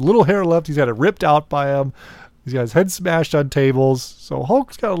his little hair left. He's got it ripped out by him. He's got his head smashed on tables. So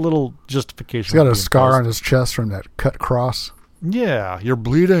Hulk's got a little justification. He's got a scar on his chest from that cut cross. Yeah, you're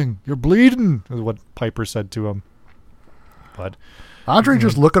bleeding. You're bleeding, is what Piper said to him. But Andre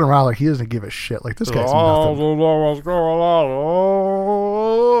just looking around like he doesn't give a shit. Like, this guy's nothing. What's going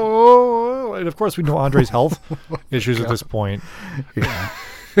on? And of course, we know Andre's health issues at this point. Yeah.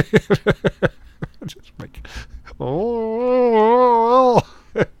 Just like,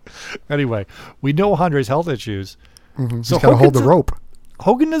 Anyway, we know Andre's health issues. He's got to hold the rope.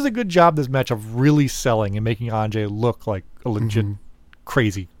 Hogan does a good job this match of really selling and making Andre look like a legit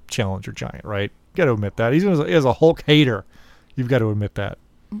crazy challenger giant, right? You got to admit that. Even as a Hulk hater, you've got to admit that.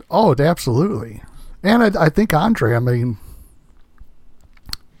 Oh, absolutely. And I think Andre, I mean,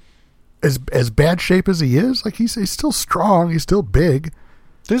 as bad shape as he is, like he's still strong. He's still big.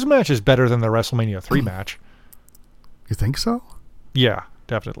 This match is better than the WrestleMania 3 match. You think so? Yeah,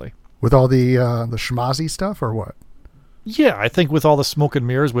 definitely. With all the schmazzy stuff or what? Yeah, I think with all the smoke and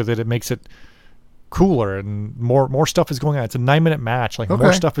mirrors with it, it makes it cooler and more stuff is going on. It's a 9-minute match. Like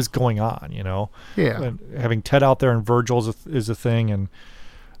more stuff is going on, you know? Yeah. And having Ted out there and Virgil is a thing. And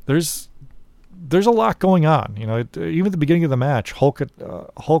there's a lot going on. You know, even at the beginning of the match, Hulk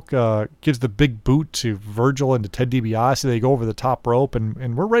gives the big boot to Virgil and to Ted DiBiase. They go over the top rope,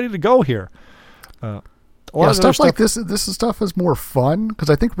 and we're ready to go here. Stuff like this stuff is more fun because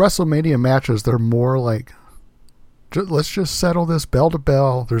I think WrestleMania matches, they're more like, let's just settle this bell to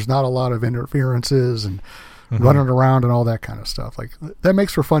bell. There's not a lot of interferences and running around and all that kind of stuff. Like that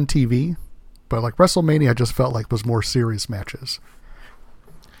makes for fun TV, but like WrestleMania, I just felt like was more serious matches.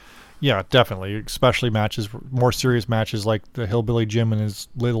 Yeah, definitely. Especially more serious matches like the Hillbilly Jim and his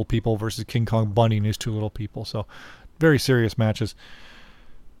little people versus King Kong Bundy and his two little people. So very serious matches.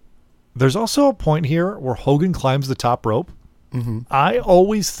 There's also a point here where Hogan climbs the top rope. Mm-hmm. I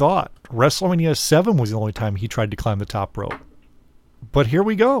always thought WrestleMania 7 was the only time he tried to climb the top rope. But here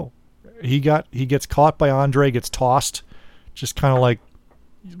we go. He gets caught by Andre, gets tossed, just kind of like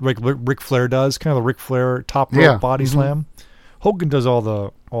Ric Flair does, kind of the Ric Flair top rope body slam. Hogan does all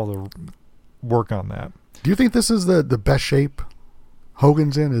the work on that. Do you think this is the best shape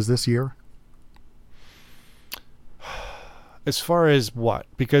Hogan's in is this year? As far as what?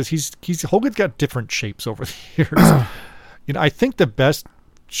 Because Hogan's got different shapes over the years. You know, I think the best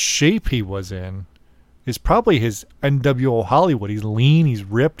shape he was in is probably his NWO Hollywood. He's lean, he's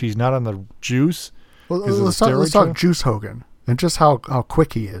ripped, he's not on the juice. Well, let's talk Juice Hogan and just how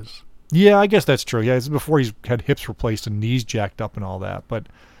quick he is. Yeah, I guess that's true. Yeah, it's before he's had hips replaced and knees jacked up and all that. But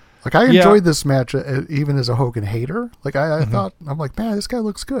like I enjoyed this match even as a Hogan hater. Like I thought, I'm like, man, this guy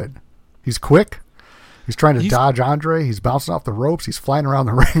looks good. He's quick. He's trying to dodge Andre. He's bouncing off the ropes. He's flying around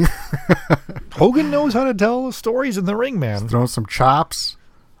the ring. Hogan knows how to tell stories in the ring, man. He's throwing some chops.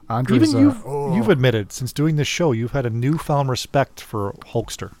 Andre's, even you've admitted, since doing this show, you've had a newfound respect for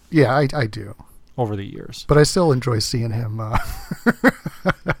Hulkster. Yeah, I do. Over the years. But I still enjoy seeing him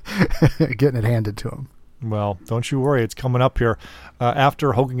getting it handed to him. Well, don't you worry. It's coming up here.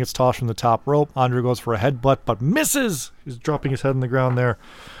 After Hogan gets tossed from the top rope, Andre goes for a headbutt, but misses. He's dropping his head on the ground there.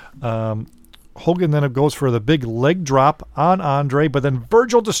 Hogan then goes for the big leg drop on Andre, but then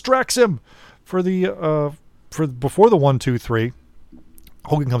Virgil distracts him for before the 1, 2, 3.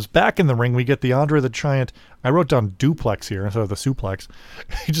 Hogan comes back in the ring. We get the Andre the Giant. I wrote down duplex here instead of the suplex.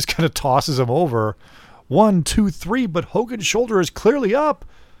 He just kind of tosses him over. 1, 2, 3, but Hogan's shoulder is clearly up.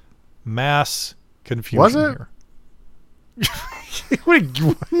 Mass confusion. Was it? Here.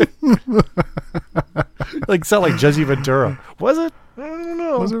 Like sound like Jesse Ventura. Was it? I don't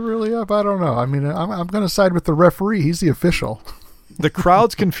know. Was it really up? I don't know. I mean, I'm going to side with the referee. He's the official. The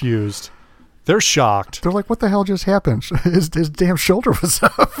crowd's confused. They're shocked. They're like, what the hell just happened? His damn shoulder was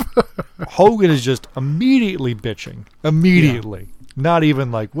up. Hogan is just immediatgoing bitching. Immediately. Yeah. Not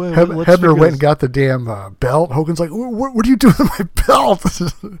even like, well, Hebner went and got the damn belt. Hogan's like, what are you doing with my belt?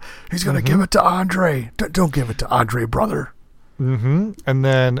 He's going to give it to Andre. Don't give it to Andre, brother. Mm-hmm. And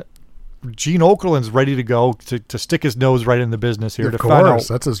then Gene Okerlund's ready to go to stick his nose right in the business here. Of course,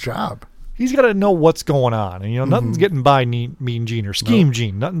 that's his job. He's got to know what's going on. And, nothing's getting by Mean Gene or Scheme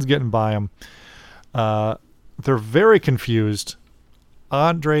Gene. Nothing's getting by him. They're very confused.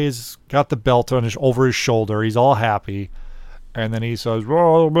 Andre's got the belt over his shoulder. He's all happy. And then he says,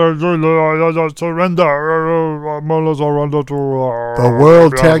 surrender. The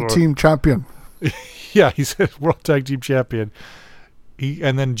World Tag Team Champion. Yeah, he said World Tag Team Champion.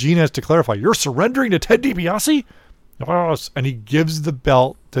 And then Gene has to clarify, you're surrendering to Ted DiBiase? Yes. And he gives the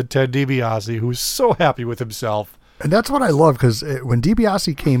belt to Ted DiBiase, who's so happy with himself. And that's what I love, because when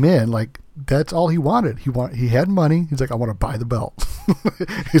DiBiase came in, like, that's all he wanted. He had money. He's like, I want to buy the belt.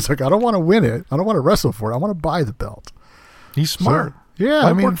 He's like, I don't want to win it. I don't want to wrestle for it. I want to buy the belt. He's smart. So, yeah,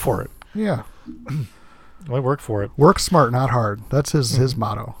 I work for it. Yeah. I work for it. Work smart, not hard. That's his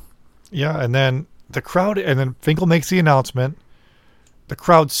motto. Yeah, and then the crowd, and then Finkel makes the announcement. The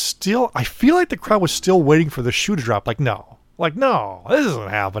crowd I feel like the crowd was still waiting for the shoe to drop. Like, no, this isn't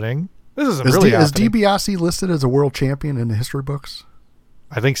happening. This isn't really happening. Is DiBiase listed as a world champion in the history books?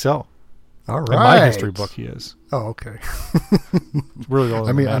 I think so. All In right. my history book, he is. Oh, okay. Really, the only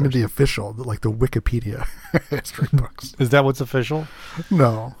I mean, one I'm that in the matters. official, like the Wikipedia history books. Is that what's official?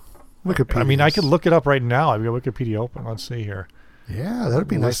 No, Wikipedia. I mean, I could look it up right now. I've got Wikipedia open. Let's see here. Yeah, that'd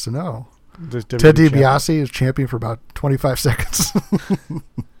be nice to know. This Ted WWE champion. DiBiase is champion for about 25 seconds.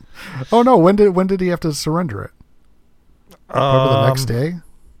 Oh no! When did he have to surrender it? Probably the next day.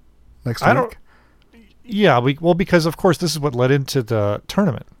 Next week. I don't. Yeah, because of course this is what led into the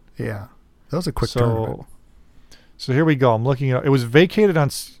tournament. Yeah, that was a quick tournament. So here we go. I'm looking at it. Was vacated on.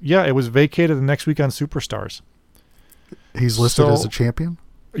 Yeah, it was vacated the next week on Superstars. He's listed as a champion.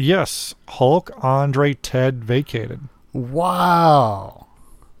 Yes, Hulk, Andre, Ted vacated. Wow.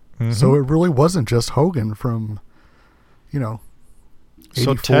 Mhm. So it really wasn't just Hogan from, 84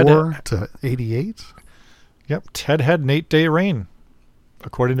 So to 88. Yep, Ted had an 8-day reign,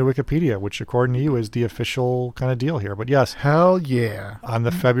 according to Wikipedia, which according to you is the official kind of deal here. But yes, Hell yeah. on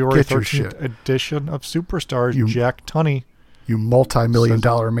the February Get your 13th shit. edition of Superstars, Jack Tunney You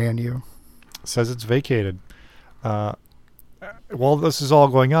multi-million-dollar man, you. says it's vacated. While this is all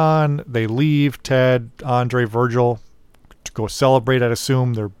going on, they leave Ted, Andre, Virgil to go celebrate. I'd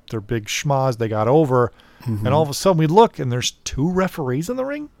assume their big schmaz they got over, and all of a sudden we look and there's 2 referees in the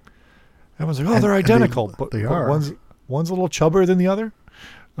ring. Everyone's like, "Oh, they're identical," but are. one's a little chubbier than the other.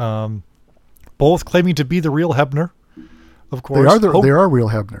 Both claiming to be the real Hebner, of course. They are real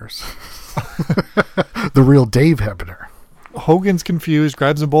Hebners. The real Dave Hebner. Hogan's confused,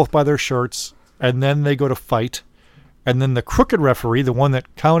 grabs them both by their shirts, and then they go to fight. And then the crooked referee, the one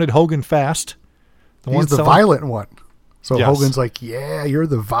that counted Hogan fast, He's the violent one. So Yes. Hogan's like, yeah, you're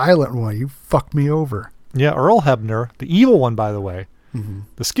the violent one. You fucked me over. Yeah, Earl Hebner, the evil one, by the way,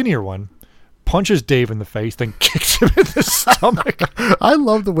 the skinnier one, punches Dave in the face, then kicks him in the stomach. I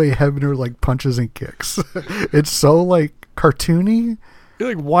love the way Hebner like punches and kicks. It's so like cartoony. He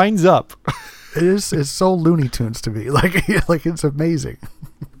like winds up. It's so Looney Tunes to me. Like it's amazing.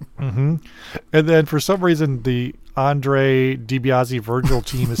 And then for some reason, the Andre DiBiase Virgil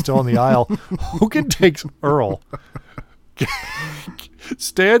team is still on the aisle. Hogan takes Earl,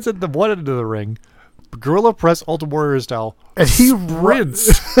 stands at the one end of the ring, gorilla press Ultimate Warrior style, And he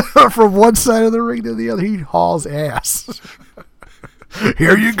sprints from one side of the ring to the other. He hauls ass.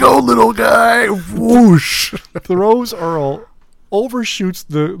 Here you go, little guy. Whoosh. throws Earl, overshoots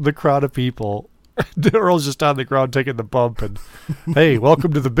the crowd of people. Earl's just on the ground taking the bump, and hey,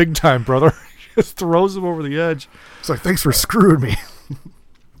 welcome to the big time, brother. Just throws him over the edge. It's like, thanks for screwing me.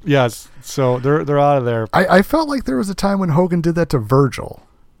 Yes, so they're out of there. I felt like there was a time when Hogan did that to Virgil.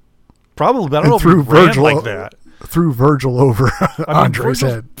 Probably, but I don't know if threw he ran Virgil like that. Threw Virgil over Andre's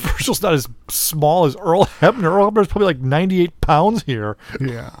Virgil's, head. Virgil's not as small as Earl Hebner. Earl Hebner's probably like 98 pounds here.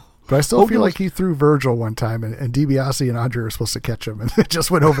 Yeah. But I still Hogan feel was- like he threw Virgil one time, and DiBiase and Andre were supposed to catch him, and it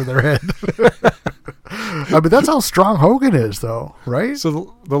just went over their head. But that's how strong Hogan is, though, right?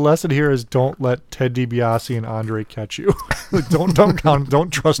 So the lesson here is don't let Ted DiBiase and Andre catch you.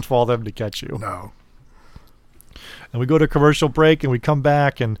 don't trust fall them to catch you. No. And we go to commercial break, and we come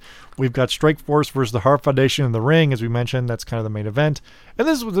back, and we've got Strikeforce versus the Hart Foundation in the ring, as we mentioned. That's kind of the main event. And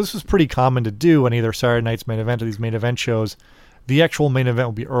this was pretty common to do on either Saturday night's main event or these main event shows. The actual main event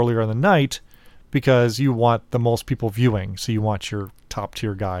will be earlier in the night because you want the most people viewing, so you want your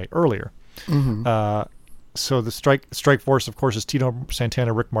top-tier guy earlier. So the Strikeforce, of course, is Tito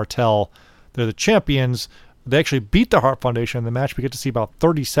Santana, Rick Martel. They're the champions. They actually beat the Hart Foundation in the match. We get to see about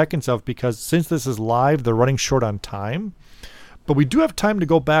 30 seconds of, because since this is live, they're running short on time. But we do have time to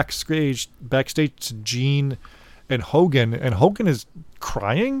go backstage to Gene and Hogan is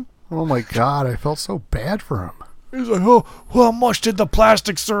crying. Oh, my God. I felt so bad for him. He's like, "Oh, how much did the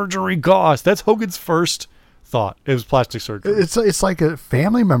plastic surgery cost?" That's Hogan's first thought. It was plastic surgery. It's like a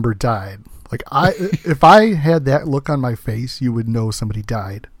family member died. Like, if I had that look on my face, you would know somebody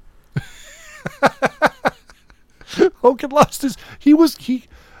died. Hogan lost his.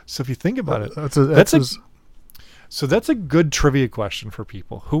 So if you think about it, that's a good trivia question for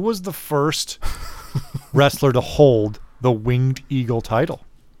people. Who was the first wrestler to hold the Winged Eagle title?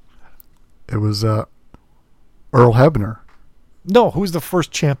 It was Earl Hebner. No, who's the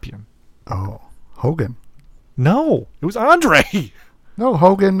first champion? Oh, Hogan. No, it was Andre. No,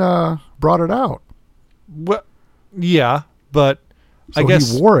 Hogan brought it out. Well, yeah, but So I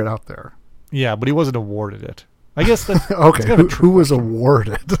guess he wore it out there. Yeah, but he wasn't awarded it. I guess that's Okay, kind of a trick who was question.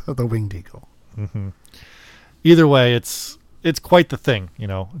 awarded the Winged Eagle? Either way, it's quite the thing.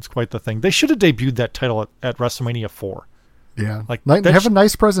 It's quite the thing. They should have debuted that title at WrestleMania 4. Yeah, Like, have a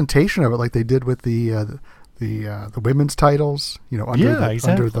nice presentation of it, like they did with the women's titles.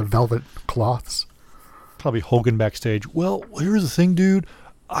 Under the velvet cloths. Probably Hogan backstage. Well, here's the thing, dude.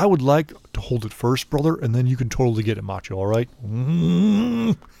 I would like to hold it first, brother, and then you can totally get it, Macho, all right?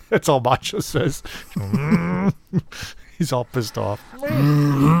 That's all Macho says. He's all pissed off.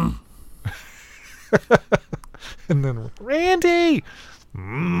 And then, Randy!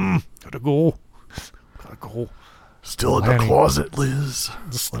 Gotta go. Still in Lanny. the closet, Liz.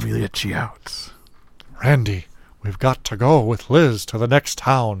 Let me let you out. Randy, we've got to go with Liz to the next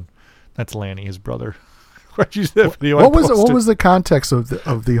town. That's Lanny, his brother. What'd you say? What was the context of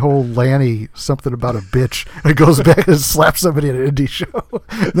the whole Lanny something about a bitch? It goes back and slaps somebody at an indie show.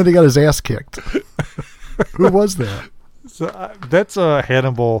 And then he got his ass kicked. Who was that? So, that's a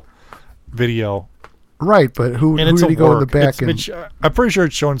Hannibal video. Right, but who did he go in the back? I'm pretty sure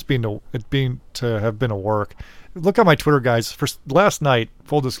it's shown to have been a work. Look at my Twitter, guys. For last night,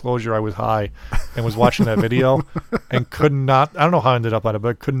 full disclosure, I was high and was watching that video and could not. I don't know how I ended up on it,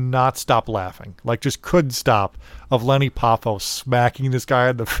 but could not stop laughing. Like, just couldn't stop. Of Lenny Poffo smacking this guy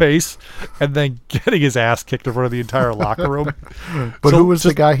in the face and then getting his ass kicked in front of the entire locker room. But who was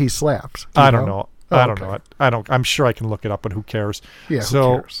the guy he slapped? I don't know. I don't know it. I'm sure I can look it up, but who cares? Yeah, so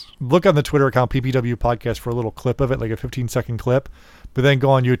who cares? Look on the Twitter account PPW Podcast for a little clip of it, like a 15-second clip. But then go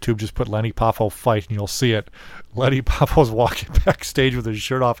on YouTube, just put Lenny Poffo fight, and you'll see it. Lenny Poffo's walking backstage with his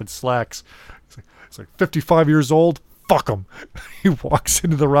shirt off and slacks. He's like 55 years old. Fuck him. He walks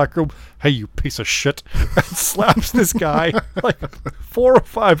into the rock room. Hey, you piece of shit. And slaps this guy like 4 or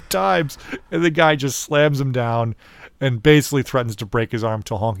 5 times. And the guy just slams him down and basically threatens to break his arm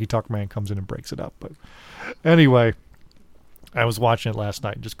until Honky Tonk Man comes in and breaks it up. But anyway, I was watching it last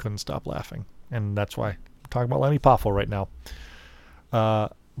night and just couldn't stop laughing. And that's why I'm talking about Lenny Poffo right now.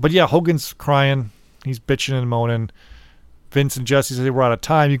 But yeah, Hogan's crying. He's bitching and moaning. Vince and Jesse say we're out of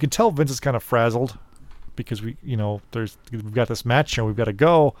time. You can tell Vince is kind of frazzled because we've got this match and we've got to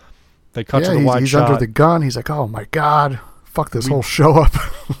go. They cut to the wide he's shot. Under the gun. He's like, oh my God, fuck this whole show up.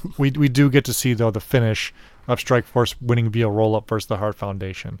 we do get to see though the finish of Strikeforce winning via roll up versus the Hart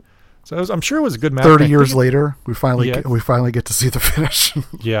Foundation. So I'm sure it was a good match. 30 years later, we finally get to see the finish.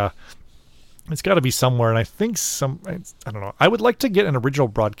 Yeah. It's got to be somewhere, and I think I don't know. I would like to get an original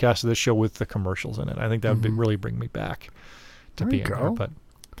broadcast of this show with the commercials in it. I think that would really bring me back to being there. But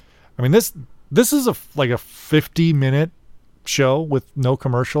I mean, this is like a 50-minute show with no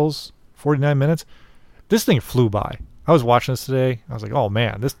commercials, 49 minutes. This thing flew by. I was watching this today. I was like, oh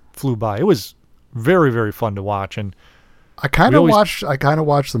man, this flew by. It was very, very fun to watch, and I kind of watched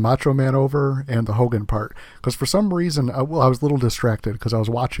the Macho Man over and the Hogan part because for some reason, I was a little distracted because I was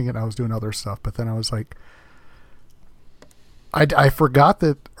watching it and I was doing other stuff. But then I was like, I forgot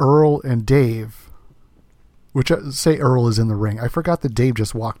that Earl and Dave, which say Earl is in the ring. I forgot that Dave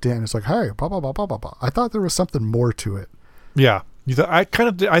just walked in. It's like, hey, blah blah blah blah blah blah. I thought there was something more to it. Yeah, I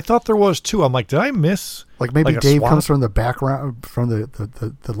thought there was too. I'm like, did I miss? Like maybe Dave comes from the background, from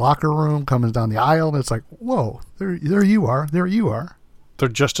the locker room, coming down the aisle, and it's like, whoa, there you are. They're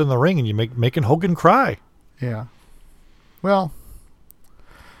just in the ring, and you making Hogan cry. Yeah. Well,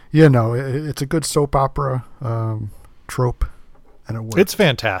 it's a good soap opera trope, and it works. It's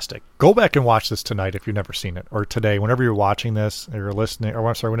fantastic. Go back and watch this tonight if you've never seen it, or today, whenever you're watching this, or you're listening, or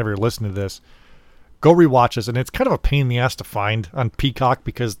I'm sorry, whenever you're listening to this. Go rewatch this, and it's kind of a pain in the ass to find on Peacock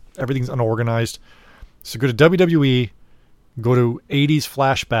because everything's unorganized. So go to WWE, go to 80s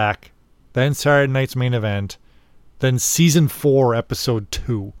Flashback, then Saturday Night's Main Event, then Season 4, Episode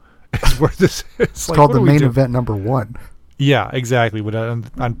 2 is where this is. It's like, called the Main Event number 1. Yeah, exactly. But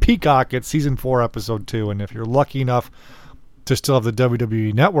on Peacock, it's Season 4, Episode 2, and if you're lucky enough to still have the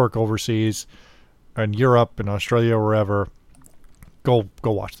WWE Network overseas, in Europe, in Australia, or wherever, go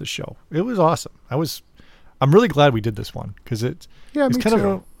watch this show. It was awesome. I'm really glad we did this one because it's kind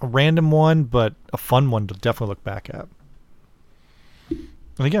of a random one, but a fun one to definitely look back at.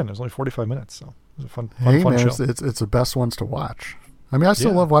 And again, it was only 45 minutes, so it was a fun show. It's the best ones to watch. I mean, I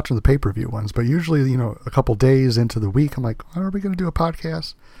still love watching the pay-per-view ones, but usually, a couple days into the week, I'm like, are we going to do a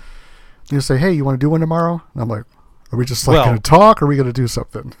podcast? And you say, hey, you want to do one tomorrow? And I'm like, are we just going to talk, or are we going to do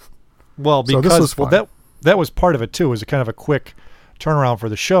something? Well, because this was fun. that was part of it too. It was a kind of a quick turnaround for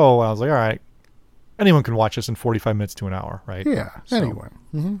the show. I was like, all right, anyone can watch this in 45 minutes to an hour, right? Yeah, anyone.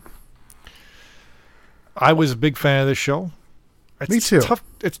 Mm-hmm. I was a big fan of this show. Me too.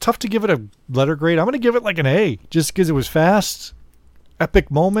 It's tough to give it a letter grade. I'm going to give it like an A, just because it was fast, epic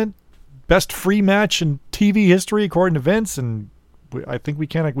moment, best free match in TV history according to Vince, and I think we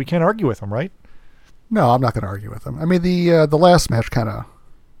can't argue with him, right? No, I'm not going to argue with him. I mean, the last match kind of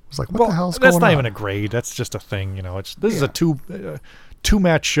was like, what the hell's going on? That's not even a grade. That's just a thing, This is a two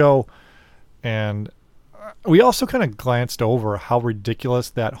match show, and we also kind of glanced over how ridiculous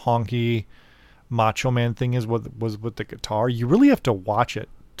that honky Macho Man thing is was with the guitar. You really have to watch it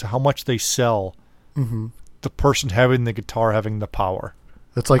to how much they sell the person having the guitar having the power.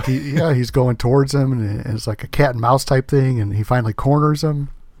 It's like he's going towards him, and it's like a cat and mouse type thing, and he finally corners him.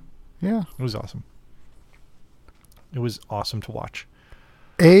 Yeah, it was awesome. It was awesome to watch.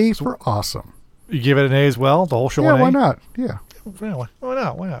 A for awesome. You give it an A as well? The whole show? Yeah, an A? why not? Yeah. Why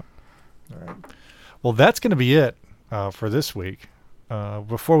not? Why not? All right. Well, that's going to be it for this week.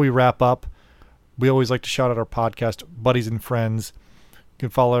 Before we wrap up, we always like to shout out our podcast buddies and friends. You can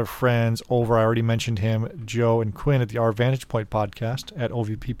follow our friends over, I already mentioned him, Joe and Quinn at the Our Vantage Point podcast at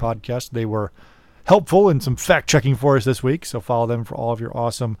OVP Podcast. They were helpful in some fact-checking for us this week, so follow them for all of your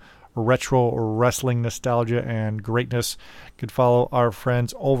awesome retro wrestling nostalgia and greatness. You can follow our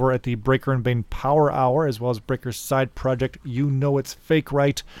friends over at the Breaker and Bane Power Hour, as well as Breaker's side project, You Know It's Fake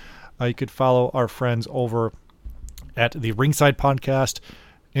Right. You could follow our friends over at the Ringside Podcast.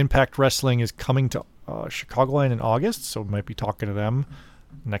 Impact Wrestling is coming to Chicagoland in August, so we might be talking to them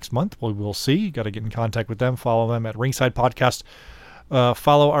next month. We'll see. You got to get in contact with them. Follow them at Ringside Podcast.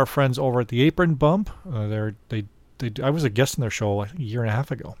 Follow our friends over at the Apron Bump. I was a guest in their show a year and a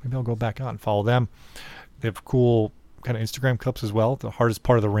half ago. Maybe I'll go back on and follow them. They have cool kind of Instagram clips as well. The hardest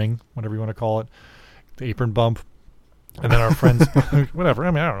part of the ring, whatever you want to call it. The Apron Bump. And then our friends, whatever.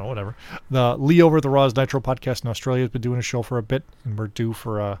 I mean, I don't know, whatever. Lee over at the Raw's Nitro podcast in Australia has been doing a show for a bit, and we're due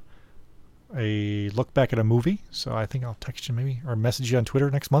for a look back at a movie. So I think I'll text you maybe or message you on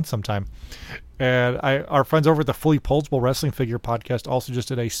Twitter next month sometime. And our friends over at the Fully Posable Wrestling Figure podcast also just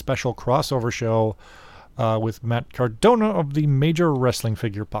did a special crossover show with Matt Cardona of the Major Wrestling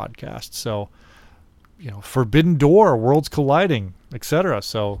Figure podcast. So, Forbidden Door, Worlds Colliding, etc.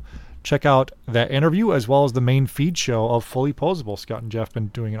 So check out that interview as well as the main feed show of Fully Posable. Scott and Jeff been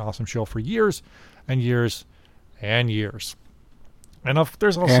doing an awesome show for years and years and years. And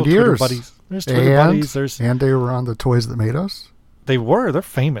there's also and Twitter years. buddies. There's Twitter buddies. And they were on the Toys That Made Us. They were. They're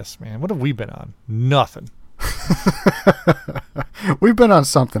famous, man. What have we been on? Nothing. We've been on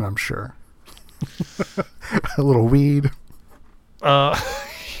something, I'm sure. A little weed.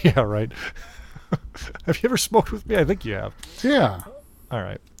 Yeah, right. Have you ever smoked with me? I think you have. Yeah. All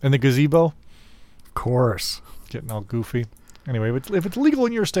right. And the gazebo? Of course. Getting all goofy. Anyway, if it's legal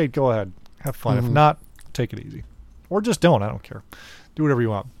in your state, go ahead. Have fun. If not, take it easy. Or just don't. I don't care. Do whatever you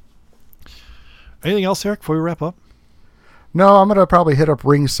want. Anything else, Eric, before we wrap up? No, I'm going to probably hit up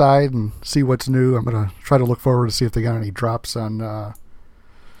Ringside and see what's new. I'm going to try to look forward to see if they got any drops on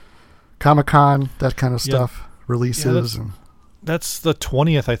Comic-Con, that kind of stuff, releases. Yeah, that's the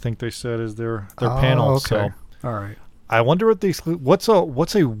 20th, I think they said, is their panel. Okay. So all right. I wonder what what's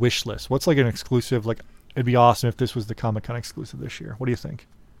a wish list? What's like an exclusive? Like, it'd be awesome if this was the Comic-Con exclusive this year. What do you think?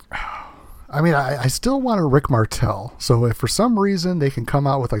 I mean, I still want a Rick Martel. So if for some reason they can come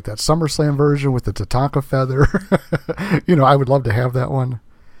out with like that SummerSlam version with the Tatanka feather, I would love to have that one.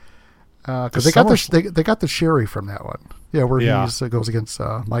 Because they got the Sherry from that one. Yeah, where he goes against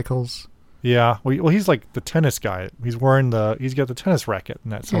Michaels. Yeah, well, he's like the tennis guy. He's got the tennis racket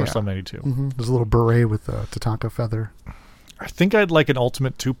in that SummerSlam 92. Mm-hmm. There's a little beret with the Tatanka feather. I think I'd like an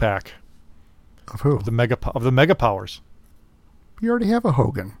Ultimate 2-pack. Of who? Of the Mega Powers. You already have a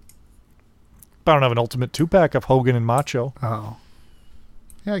Hogan. I don't have an Ultimate 2-pack of Hogan and Macho. Oh.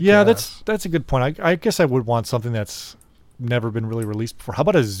 Yeah, that's a good point. I guess I would want something that's never been really released before. How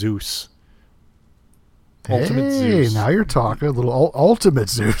about a Zeus? Ultimate Zeus. Now you're talking. A little Ultimate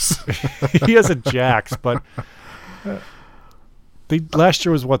Zeus. He has a Jax, but last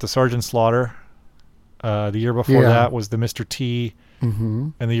year was the Sergeant Slaughter. The year before that was the Mr. T. Mm-hmm.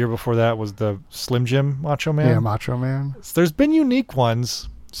 And the year before that was the Slim Jim Macho Man. Yeah, Macho Man. So there's been unique ones,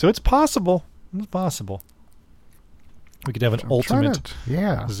 so it's possible. It's possible. We could have an Ultimate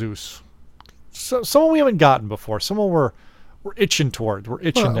Zeus. So someone we haven't gotten before. Someone we're itching toward. We're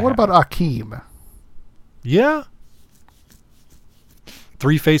itching to what have. about Akeem? Yeah.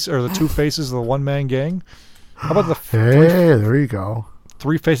 The 2 faces of the one-man gang. How about there you go.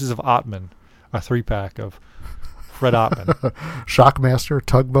 3 faces of Ottman. A 3-pack of Fred Ottman. Shockmaster,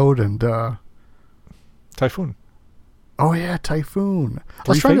 Tugboat, and Typhoon. Oh, yeah, Typhoon. I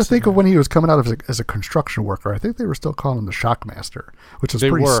was trying to think of when he was coming out as a construction worker. I think they were still calling him the Shockmaster, which is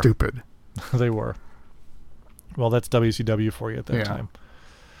pretty stupid. They were. Well, that's WCW for you at that time.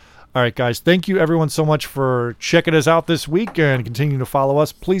 All right, guys. Thank you, everyone, so much for checking us out this week and continuing to follow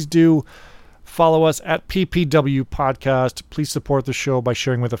us. Please do follow us at PPW Podcast. Please support the show by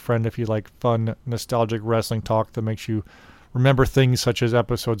sharing with a friend if you like fun, nostalgic wrestling talk that makes you remember things such as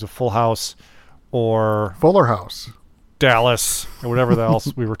episodes of Full House or Fuller House, Dallas, or whatever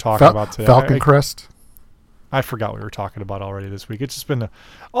else we were talking about today. Falcon Crest. I forgot what we were talking about already this week. It's just been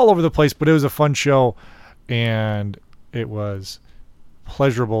all over the place, but it was a fun show, and it was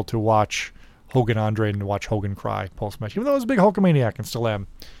pleasurable to watch Hogan Andre and to watch Hogan cry post-match. Even though I was a big Hulkamaniac and still am,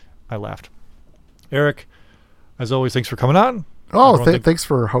 I laughed. Eric, as always, thanks for coming on. Oh, thanks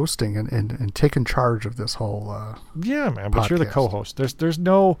for hosting and taking charge of this whole yeah, man, but you're the podcast. co-host. There's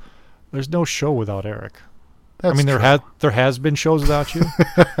no show without Eric. That's I mean, true. there has been shows without you.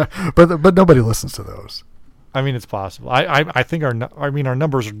 but nobody listens to those. I mean, it's possible. I think our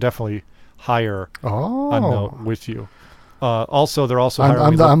numbers are definitely higher with you. Also, they're also higher.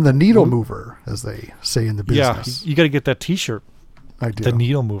 I'm the needle mover, as they say in the business. Yeah, you got to get that T-shirt. I do. The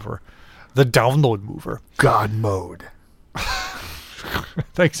needle mover, the download mover. God mode.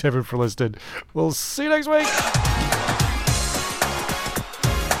 Thanks, everyone, for listening. We'll see you next week. It's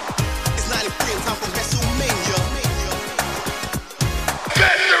 93 and time for WrestleMania.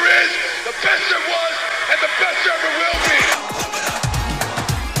 Best there is, the best there was, and the best there ever will be.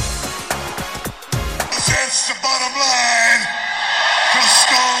 That's the bottom line.